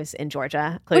our lives in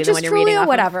Georgia, including which the is one you're truly reading a off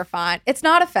whatever font. It's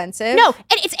not offensive. No,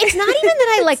 and it's not even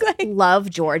that I like love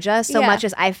Georgia so much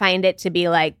as I find it to be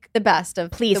like the best of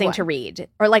pleasing to read,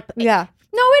 or like No,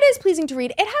 it is pleasing to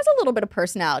read. It has a little bit of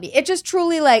personality. It just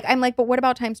truly like I'm like, but what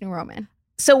about Times New Roman?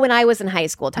 So when I was in high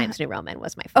school, Times New Roman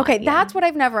was my font. Okay, that's what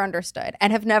I've never understood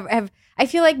and have. I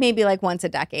feel like maybe like once a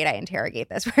decade I interrogate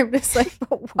this where I'm just like,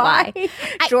 but why?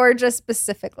 Georgia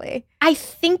specifically? I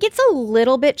think it's a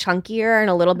little bit chunkier and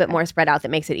a little bit more spread out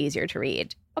that makes it easier to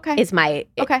read. Okay. Is my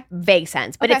vague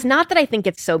sense. But it's not that I think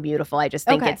it's so beautiful. I just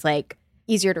think it's like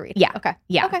easier to read. Yeah. Okay.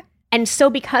 Yeah. Okay. And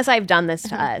so because I've done this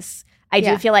to us, I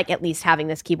do feel like at least having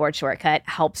this keyboard shortcut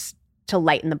helps to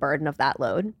lighten the burden of that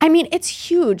load. I mean, it's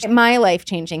huge. My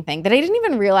life-changing thing that I didn't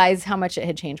even realize how much it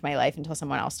had changed my life until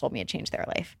someone else told me it changed their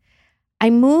life. I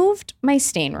moved my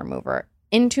stain remover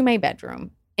into my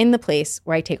bedroom in the place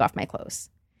where I take off my clothes.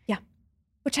 Yeah.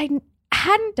 Which I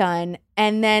hadn't done.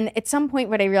 And then at some point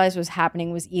what I realized was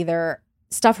happening was either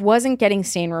stuff wasn't getting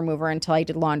stain remover until I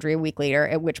did laundry a week later,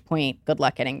 at which point good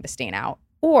luck getting the stain out.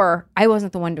 Or I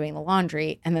wasn't the one doing the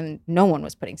laundry, and then no one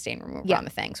was putting stain remover on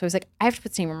the thing. So I was like, I have to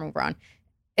put stain remover on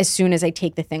as soon as I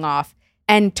take the thing off.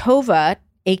 And Tova,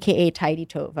 a.k.a. Tidy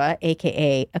Tova,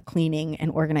 a.k.a. a cleaning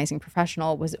and organizing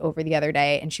professional, was over the other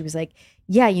day. And she was like,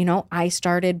 yeah, you know, I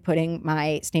started putting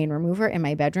my stain remover in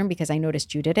my bedroom because I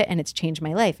noticed you did it, and it's changed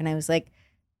my life. And I was like,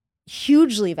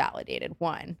 hugely validated,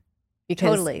 one,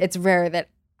 because it's rare that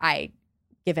I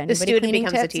give anybody the student cleaning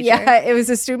becomes tips. a teacher. Yeah, it was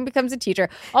a student becomes a teacher.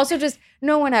 Also, just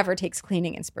no one ever takes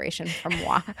cleaning inspiration from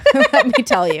moi. Let me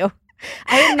tell you,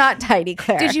 I am not tidy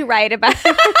Claire. Did you write about?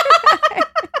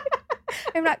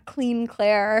 I'm not clean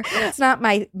Claire. It's not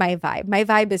my vibe. My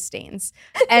vibe is stains,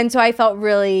 and so I felt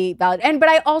really valid. But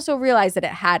I also realized that it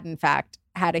had, in fact,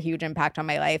 had a huge impact on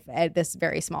my life at this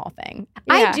very small thing.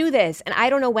 I do this, and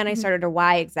I don't know when I started or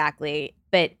why exactly,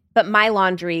 but my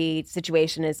laundry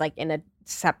situation is like in a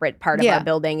separate part of our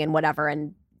building and whatever,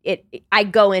 and I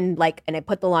go in like and I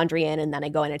put the laundry in and then I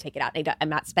go in and take it out. I'm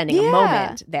not spending a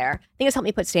moment there. I think it's helped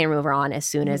me put stain remover on as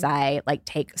soon as I like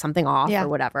take something off or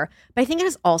whatever. But I think it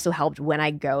has also helped when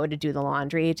I go to do the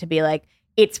laundry to be like,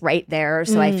 it's right there.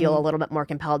 So I feel a little bit more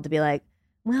compelled to be like,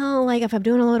 well, like if I'm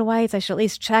doing a load of whites, I should at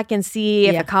least check and see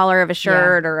if a collar of a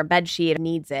shirt or a bed sheet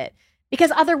needs it.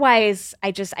 Because otherwise,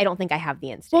 I don't think I have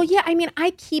the instinct. Well, yeah, I mean,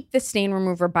 I keep the stain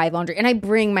remover by laundry, and I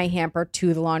bring my hamper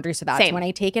to the laundry, so that's when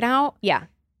I take it out. Yeah.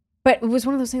 But it was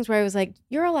one of those things where I was like,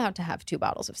 you're allowed to have 2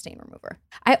 bottles of stain remover.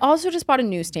 I also just bought a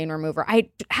new stain remover.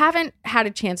 I haven't had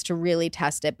a chance to really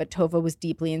test it, but Tova was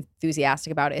deeply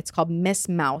enthusiastic about it. It's called Miss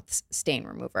Mouth's Stain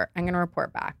Remover. I'm going to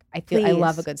report back. I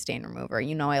love a good stain remover.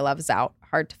 You know I love Zout.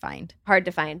 Hard to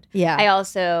find. Yeah. I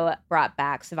also brought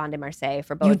back Savon de Marseille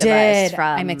for both of us.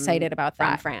 I'm excited about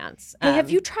that. From France. Hey, have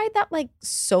you tried that like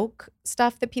soak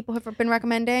stuff that people have been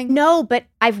recommending? No, but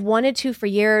I've wanted to for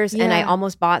years, and I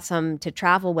almost bought some to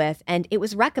travel with. And it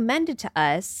was recommended to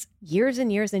us years and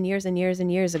years and years and years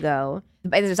and years ago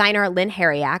by the designer Lynn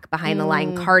Harriack behind the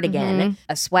line Cardigan,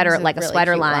 a sweater, like a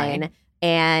sweater line.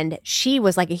 And she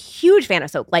was like a huge fan of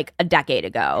soap like a decade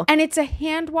ago. And it's a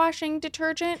hand washing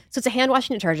detergent? So it's a hand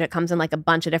washing detergent. It comes in like a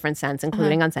bunch of different scents,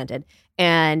 including unscented.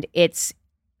 And it's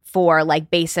for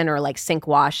like basin or like sink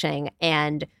washing,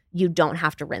 and you don't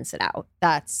have to rinse it out.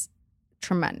 That's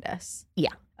tremendous.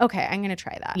 Yeah. Okay, I'm going to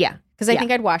try that. Yeah. Because I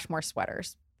think I'd wash more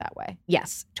sweaters that way.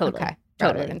 Yes, totally. Okay.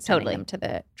 Totally. Rather than sending them to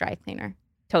the dry cleaner.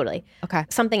 Totally. Okay.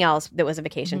 Something else that was a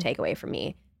vacation takeaway for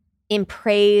me, in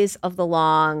praise of the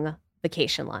long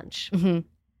vacation lunch.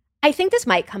 I think this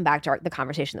might come back to the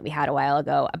conversation that we had a while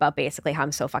ago about basically how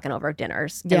I'm so fucking over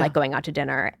dinners and like going out to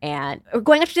dinner. And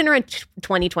going out to dinner in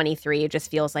 2023 just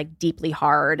feels like deeply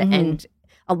hard and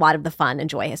a lot of the fun and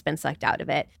joy has been sucked out of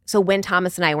it. So when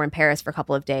Thomas and I were in Paris for a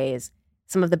couple of days,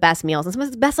 some of the best meals and some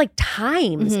of the best like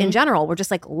times in general were just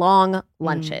like long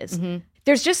lunches.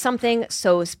 There's just something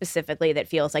so specifically that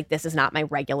feels like this is not my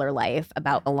regular life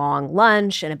about a long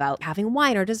lunch and about having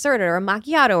wine or dessert or a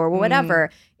macchiato or whatever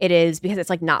it is, because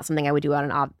it's like not something I would do on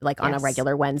on a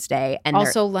regular Wednesday. And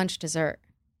also lunch dessert.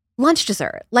 Lunch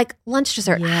dessert.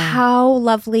 How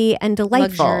lovely and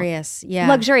delightful. Luxurious. Yeah.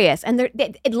 Luxurious. And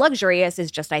luxurious is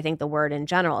just, I think, the word in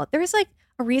general. There's like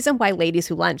a reason why ladies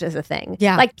who lunch is a thing.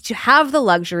 Yeah. Like to have the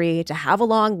luxury, to have a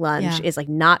long lunch is like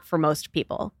not for most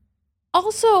people.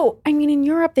 Also, I mean, in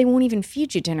Europe, they won't even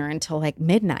feed you dinner until like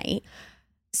midnight.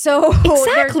 So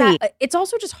exactly. It's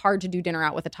also just hard to do dinner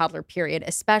out with a toddler, period,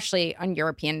 especially on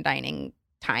European dining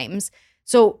times.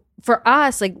 So for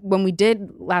us, like when we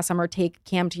did last summer take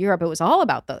Cam to Europe, it was all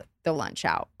about the lunch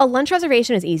out. A lunch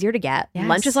reservation is easier to get. Yes.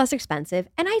 Lunch is less expensive.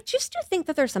 And I just do think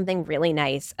that there's something really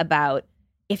nice about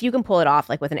if you can pull it off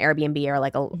like with an Airbnb or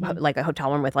like a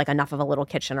hotel room with like enough of a little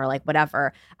kitchen or like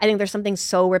whatever. I think there's something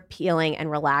so appealing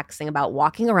and relaxing about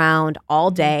walking around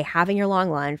all day, having your long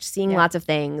lunch, seeing lots of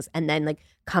things, and then like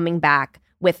coming back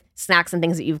with snacks and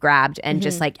things that you've grabbed and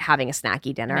just like having a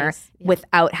snacky dinner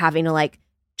without having to like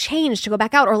change to go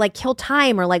back out or like kill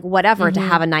time or like whatever to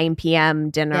have a 9 p.m.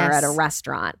 dinner at a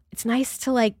restaurant. It's nice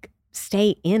to like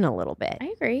stay in a little bit.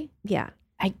 I agree. Yeah.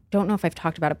 I don't know if I've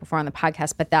talked about it before on the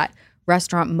podcast, but that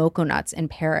restaurant Moco Nuts in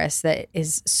Paris that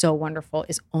is so wonderful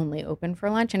is only open for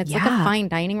lunch. And it's like a fine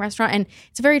dining restaurant. And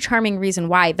it's a very charming reason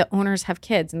why the owners have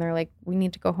kids. And they're like, we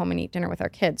need to go home and eat dinner with our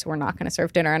kids. So we're not going to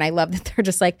serve dinner. And I love that they're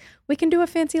just like, we can do a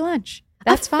fancy lunch.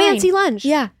 That's fine. Fancy lunch.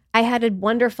 Yeah. I had a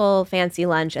wonderful fancy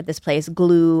lunch at this place,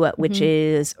 Glue, which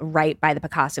is right by the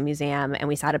Picasso Museum. And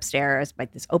we sat upstairs by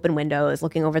this open windows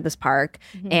looking over this park.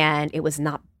 And it was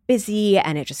not busy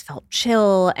and it just felt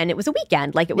chill. And it was a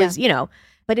weekend. Like it was, you know,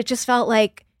 but it just felt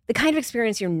like the kind of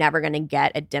experience you're never going to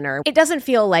get at dinner. It doesn't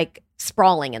feel like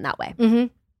sprawling in that way.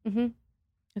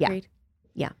 Agreed.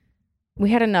 Yeah. We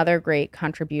had another great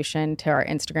contribution to our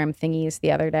Instagram thingies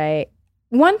the other day.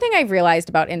 One thing I've realized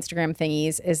about Instagram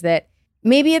thingies is that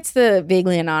maybe it's the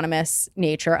vaguely anonymous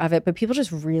nature of it, but people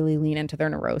just really lean into their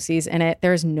neuroses in it.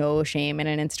 There's no shame in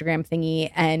an Instagram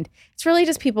thingy. And it's really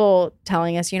just people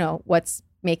telling us, you know, what's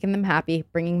making them happy,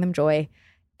 bringing them joy.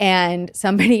 And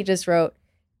somebody just wrote,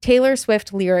 Taylor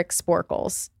Swift lyric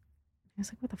sporkles. I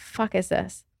was like, what the fuck is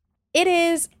this? It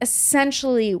is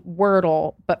essentially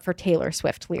Wordle, but for Taylor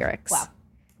Swift lyrics.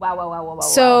 Wow.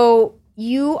 So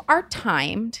you are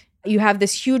timed. You have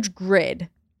this huge grid,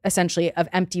 essentially, of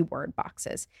empty word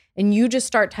boxes. And you just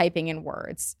start typing in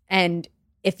words. And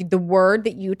if the word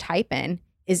that you type in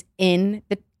is in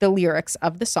the lyrics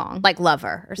of the song. Like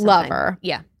lover or something. Lover.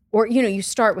 Yeah. Or, you know, you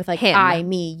start with like him. I,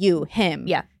 me, you, him.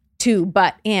 Yeah. To,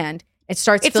 but, and. It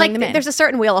starts filling them in. There's a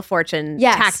certain Wheel of Fortune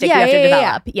tactic you have to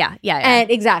develop. Yeah. And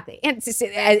exactly. And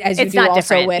as you do not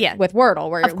also with Wordle,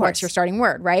 where what's your starting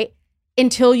word, right?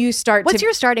 Until you start What's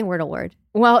your starting Wordle word?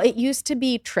 Well, it used to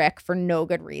be trick for no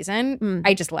good reason.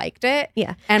 I just liked it.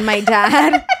 Yeah. And my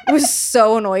dad was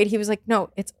so annoyed. He was like,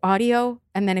 no, it's audio.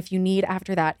 And then if you need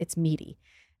after that, it's meaty.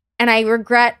 And I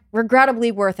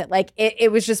regrettably worth it. Like it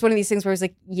was just one of these things where I was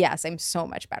like, yes, I'm so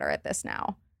much better at this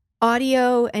now.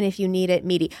 Audio, and if you need it,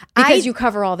 meaty. Because you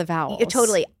cover all the vowels.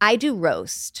 Totally. I do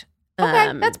roast.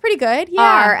 Okay, that's pretty good.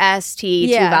 Yeah. RST,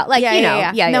 two vowels. Like,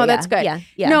 No, that's good.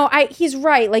 Yeah. No, he's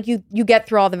right. Like you get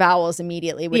through all the vowels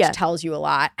immediately, which tells you a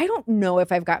lot. I don't know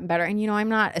if I've gotten better. And, you know, I'm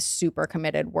not a super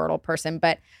committed Wordle person,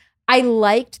 but I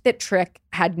liked that Trick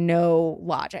had no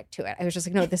logic to it. I was just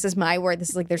like, no, this is my word. This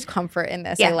is like, there's comfort in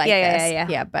this. I like this.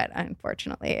 Yeah, but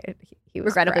unfortunately, he was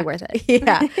regrettably worth it.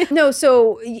 Yeah. No,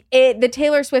 so the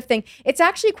Taylor Swift thing, it's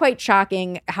actually quite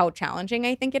shocking how challenging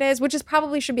I think it is, which is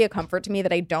probably should be a comfort to me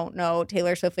that I don't know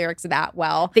Taylor Swift lyrics that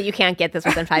well. That you can't get this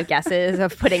within 5 guesses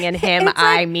of putting in him,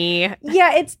 I, me.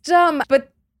 Yeah, it's dumb,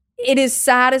 but it is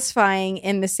satisfying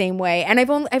in the same way. And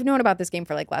I've known about this game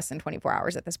for like less than 24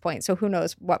 hours at this point. So who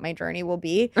knows what my journey will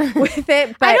be with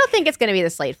it. But I don't think it's going to be the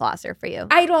Slate Flosser for you.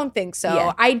 I don't think so.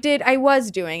 Yeah. I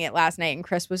was doing it last night and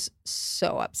Chris was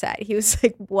so upset. He was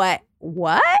like, what?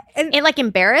 And like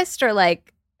embarrassed or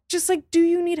like? Just like, do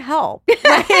you need help?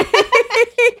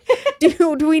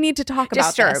 do we need to talk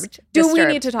about this? We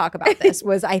need to talk about this?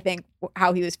 Was, I think,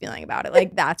 how he was feeling about it.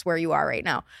 Like, that's where you are right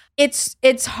now.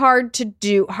 It's hard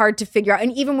to figure out.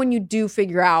 And even when you do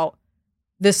figure out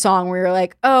the song where you're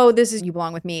like, oh, this is You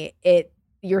Belong With Me,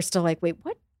 you're still like, wait,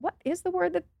 what is the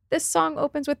word that this song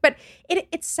opens with? But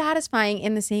it's satisfying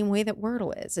in the same way that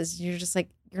Wordle is you're just like,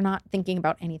 you're not thinking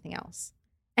about anything else.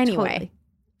 Anyway,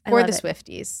 totally.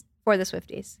 For the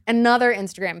Swifties. Another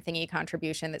Instagram thingy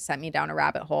contribution that sent me down a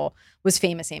rabbit hole was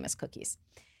Famous Amos cookies.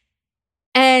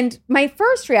 And my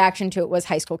first reaction to it was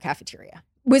high school cafeteria.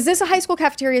 Was this a high school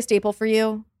cafeteria staple for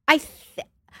you? I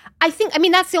think,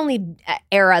 that's the only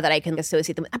era that I can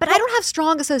associate them with. But I don't have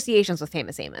strong associations with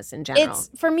Famous Amos in general.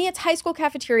 For me, it's high school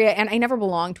cafeteria, and I never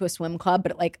belonged to a swim club,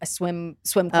 but like a swim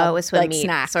club, a swim like meet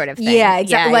snack sort of thing. Yeah,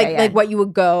 exactly. Like what you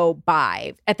would go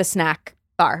buy at the snack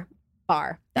bar.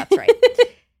 That's right.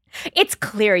 It's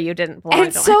clear you didn't belong.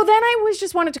 And so then I was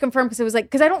just wanted to confirm, because it was like,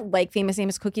 because I don't like Famous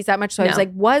Amos cookies that much. So I was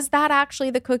like, was that actually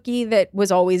the cookie that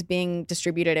was always being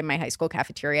distributed in my high school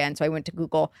cafeteria? And so I went to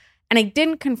Google, and I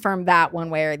didn't confirm that one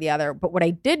way or the other. But what I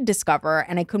did discover,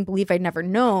 and I couldn't believe I'd never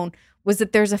known, was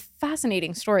that there's a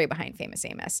fascinating story behind Famous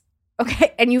Amos.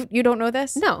 Okay. And you don't know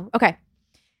this? No. Okay.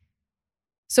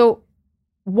 So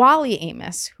Wally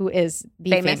Amos, who is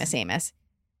the famous Amos,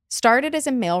 started as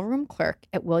a mailroom clerk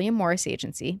at William Morris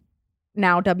Agency,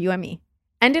 now WME,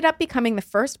 ended up becoming the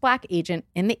first Black agent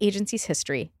in the agency's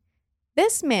history.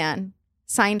 This man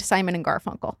signed Simon &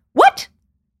 Garfunkel. What?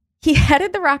 He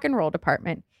headed the rock and roll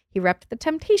department. He repped the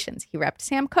Temptations. He repped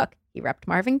Sam Cooke. He repped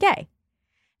Marvin Gaye.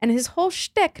 And his whole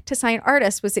shtick to sign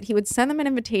artists was that he would send them an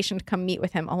invitation to come meet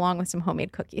with him along with some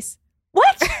homemade cookies.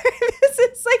 What? This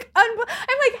is like, I'm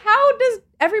like, how does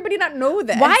everybody not know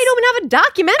this? Why don't we have a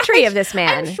documentary of this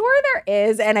man? I'm sure there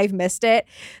is, and I've missed it.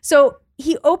 So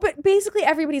he basically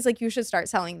everybody's like, you should start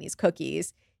selling these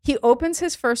cookies. He opens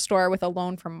his first store with a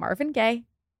loan from Marvin Gaye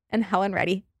and Helen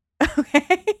Reddy.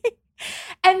 Okay.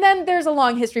 And then there's a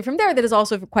long history from there that is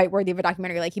also quite worthy of a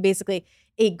documentary. Like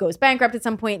he goes bankrupt at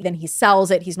some point, then he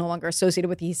sells it. He's no longer associated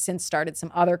with it. He's since started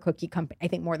some other cookie company. I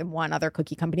think more than one other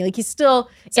cookie company. Like he's still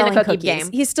selling in the cookie cookies.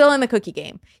 game. He's still in the cookie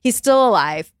game. He's still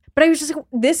alive. But I was just like,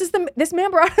 this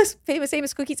man brought us Famous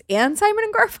Amos cookies and Simon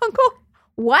 & Garfunkel.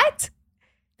 What?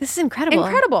 This is incredible.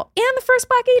 Incredible. And the first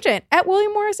Black agent at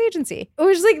William Morris Agency. It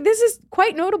was just like, this is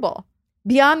quite notable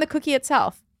beyond the cookie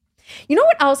itself. You know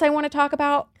what else I want to talk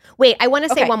about? Wait, I want to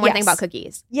say one more thing about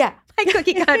cookies. Yeah. My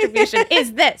cookie contribution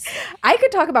is this. I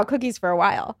could talk about cookies for a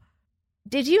while.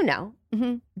 Did you know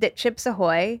that Chips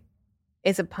Ahoy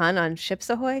is a pun on Ships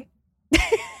Ahoy? Did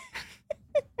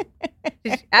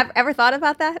you ever thought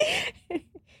about that?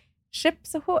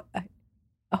 Ships Ahoy.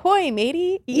 Ahoy,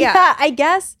 matey. Yeah, I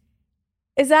guess.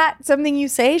 Is that something you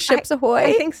say? Ships Ahoy?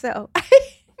 I think so.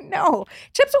 No.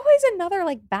 Chips Ahoy is another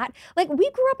like bad, like we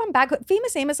grew up on bad,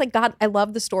 Famous Amos, like God, I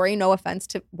love the story. No offense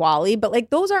to Wally, but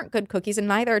like those aren't good cookies and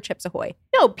neither are Chips Ahoy.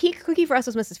 No, peak cookie for us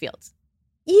was Mrs. Fields.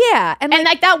 Yeah. And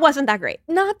like that wasn't that great.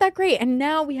 Not that great. And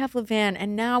now we have Levain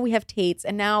and now we have Tate's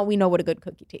and now we know what a good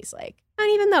cookie tastes like. And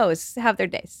even those have their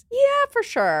days. Yeah, for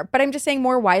sure. But I'm just saying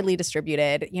more widely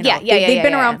distributed. You know, they've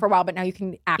been around for a while, but now you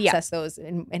can access those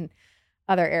in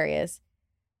other areas.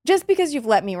 Just because you've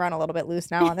let me run a little bit loose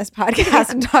now on this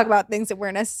podcast and talk about things that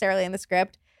weren't necessarily in the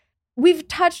script. We've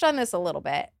touched on this a little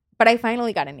bit, but I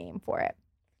finally got a name for it.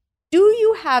 Do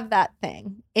you have that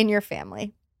thing in your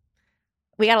family?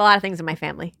 We got a lot of things in my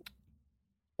family.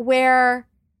 Where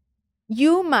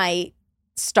you might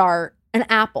start an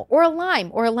apple or a lime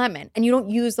or a lemon and you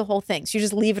don't use the whole thing. So you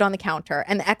just leave it on the counter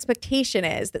and the expectation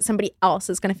is that somebody else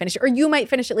is going to finish it. Or you might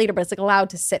finish it later, but it's like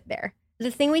allowed to sit there. The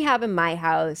thing we have in my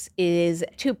house is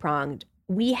two-pronged.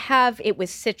 We have it with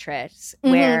citrus,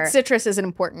 where citrus is an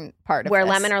important part of where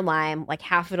this. lemon or lime, like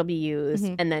half of it'll be used,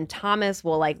 and then Thomas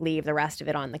will like leave the rest of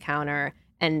it on the counter,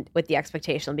 and with the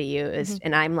expectation it'll be used,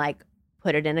 and I'm like,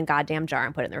 put it in a goddamn jar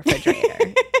and put it in the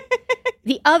refrigerator.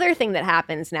 The other thing that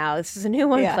happens now, this is a new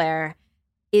one, Claire,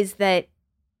 is that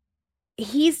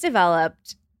he's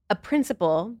developed a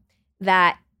principle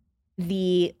that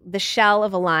the shell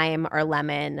of a lime or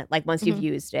lemon, like once you've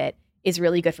used it, is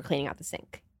really good for cleaning out the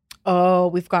sink. Oh,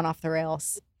 we've gone off the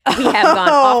rails. We have gone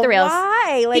off the rails.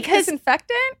 Why? Like because,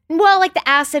 disinfectant? Well, like the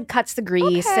acid cuts the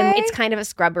grease and it's kind of a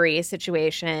scrubbery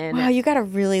situation. Wow, you got to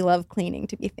really love cleaning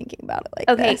to be thinking about it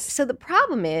like this. Okay, so the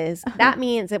problem is that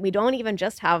means that we don't even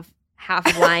just have half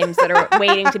of limes that are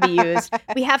waiting to be used.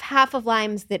 We have half of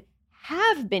limes that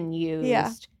have been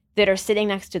used that are sitting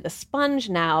next to the sponge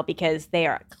now because they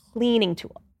are a cleaning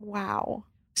tool. Wow.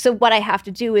 So what I have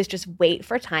to do is just wait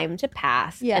for time to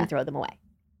pass and throw them away.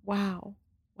 Wow.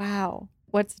 Wow.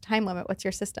 What's the time limit? What's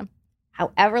your system?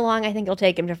 however long I think it'll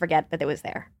take him to forget that it was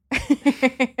there.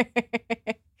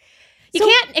 You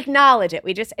can't acknowledge it.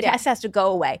 It just has to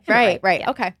go away. Right. Yeah.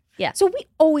 Okay. Yeah. So we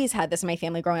always had this in my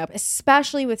family growing up,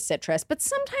 especially with citrus, but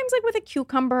sometimes like with a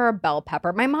cucumber or bell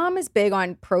pepper. My mom is big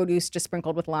on produce just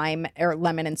sprinkled with lime or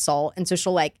lemon and salt. And so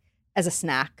she'll like, as a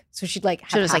snack. So she'd like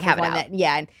she'll just like have it out.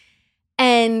 Yeah.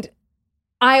 And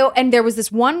there was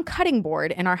this one cutting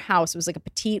board in our house. It was like a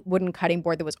petite wooden cutting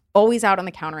board that was always out on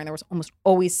the counter. And there was almost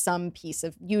always some piece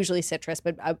of usually citrus,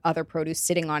 but other produce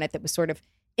sitting on it that was sort of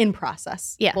in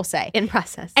process, we'll say. In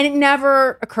process. And it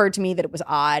never occurred to me that it was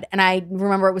odd. And I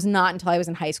remember it was not until I was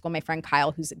in high school, my friend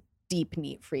Kyle, who's a deep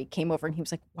neat freak, came over and he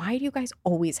was like, why do you guys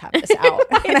always have this out?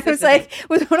 And I was like, it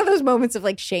was one of those moments of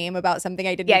like shame about something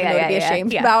I didn't even know to be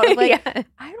ashamed about. Of like,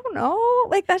 I don't know.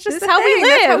 Like, that's just how we live.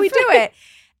 That's how we do it.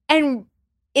 And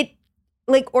it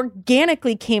like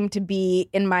organically came to be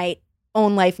in my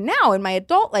own life now, in my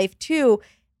adult life too,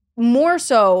 more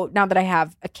so now that I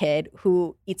have a kid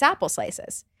who eats apple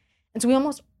slices. And so we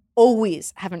almost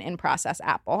always have an in-process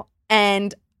apple.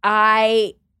 And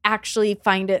I actually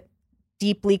find it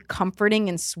deeply comforting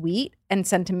and sweet and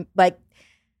sentiment. Like,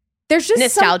 there's just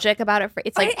nostalgic about it.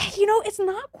 It's like, it's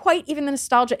not quite even the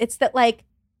nostalgia. It's that like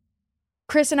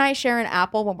Chris and I share an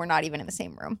apple when we're not even in the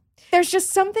same room. There's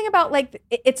just something about like,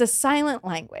 it's a silent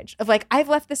language of like, I've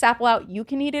left this apple out. You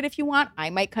can eat it if you want.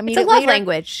 I might come eat it later. It's a love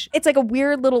language. It's like a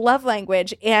weird little love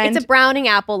language. And it's a browning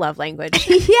apple love language.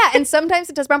 Yeah. And sometimes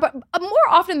it does brown, but more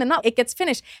often than not, it gets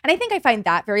finished. And I think I find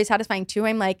that very satisfying too.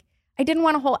 I'm like, I didn't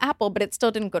want a whole apple, but it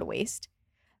still didn't go to waste.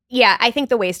 Yeah. I think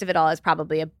the waste of it all is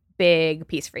probably a big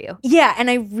piece for you. Yeah. And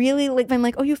I really I'm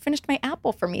like, oh, you finished my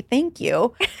apple for me. Thank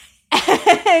you.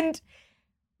 And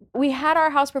we had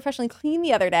our house professionally cleaned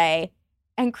the other day,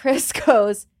 and Chris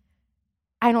goes,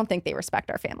 I don't think they respect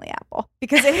our family apple.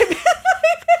 Because it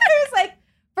was like,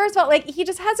 first of all, like, he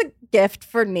just has a gift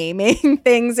for naming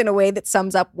things in a way that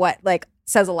sums up what, like,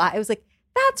 says a lot. I was like,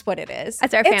 that's what it is.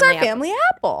 It's our family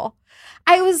apple.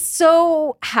 I was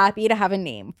so happy to have a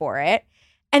name for it.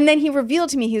 And then he revealed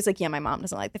to me, he was like, yeah, my mom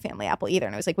doesn't like the family apple either.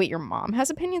 And I was like, wait, your mom has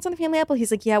opinions on the family apple?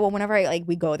 He's like, yeah, well, whenever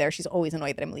we go there, she's always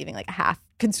annoyed that I'm leaving like a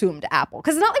half-consumed apple.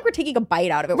 Because it's not like we're taking a bite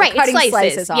out of it. Right, we're cutting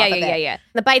slices off of it. Yeah.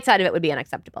 The bites out of it would be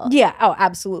unacceptable. Yeah, oh,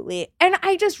 absolutely. And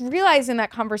I just realized in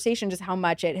that conversation just how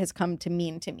much it has come to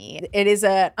mean to me. It is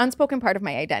an unspoken part of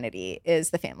my identity, is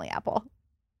the family apple.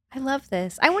 I love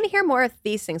this. I want to hear more of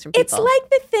these things from people. It's like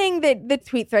the thing that the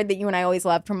tweet thread that you and I always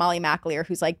loved from Molly McAleer,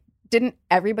 who's like, didn't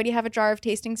everybody have a jar of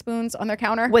tasting spoons on their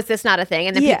counter? Was this not a thing?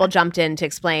 And then people jumped in to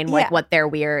explain like what their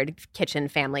weird kitchen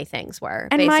family things were.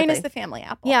 And basically. Mine is the family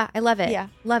apple. Yeah, I love it. Yeah.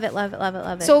 Love it.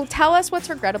 So tell us what's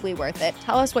regrettably worth it.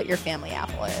 Tell us what your family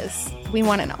apple is. We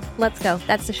want to know. Let's go.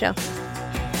 That's the show.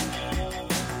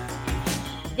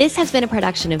 This has been a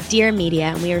production of Dear Media,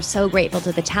 and we are so grateful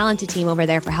to the talented team over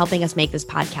there for helping us make this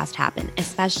podcast happen,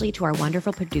 especially to our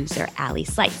wonderful producer, Allie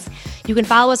Slice. You can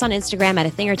follow us on Instagram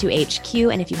at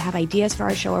athingertwohq, and if you have ideas for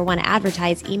our show or want to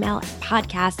advertise, email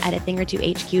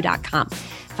podcast@athingertwohq.com.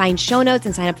 Find show notes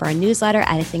and sign up for our newsletter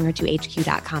at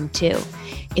athingertwohq.com too.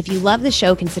 If you love the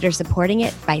show, consider supporting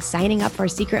it by signing up for our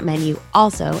secret menu,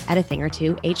 also at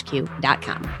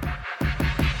athingertwohq.com.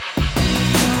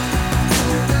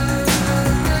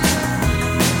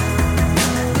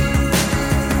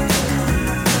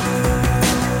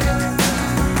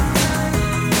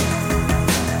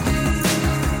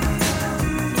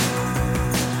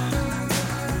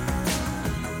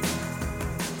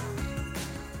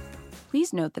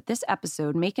 Please note that this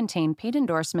episode may contain paid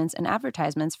endorsements and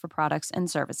advertisements for products and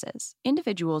services.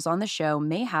 Individuals on the show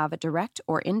may have a direct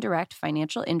or indirect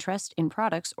financial interest in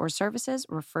products or services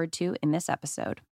referred to in this episode.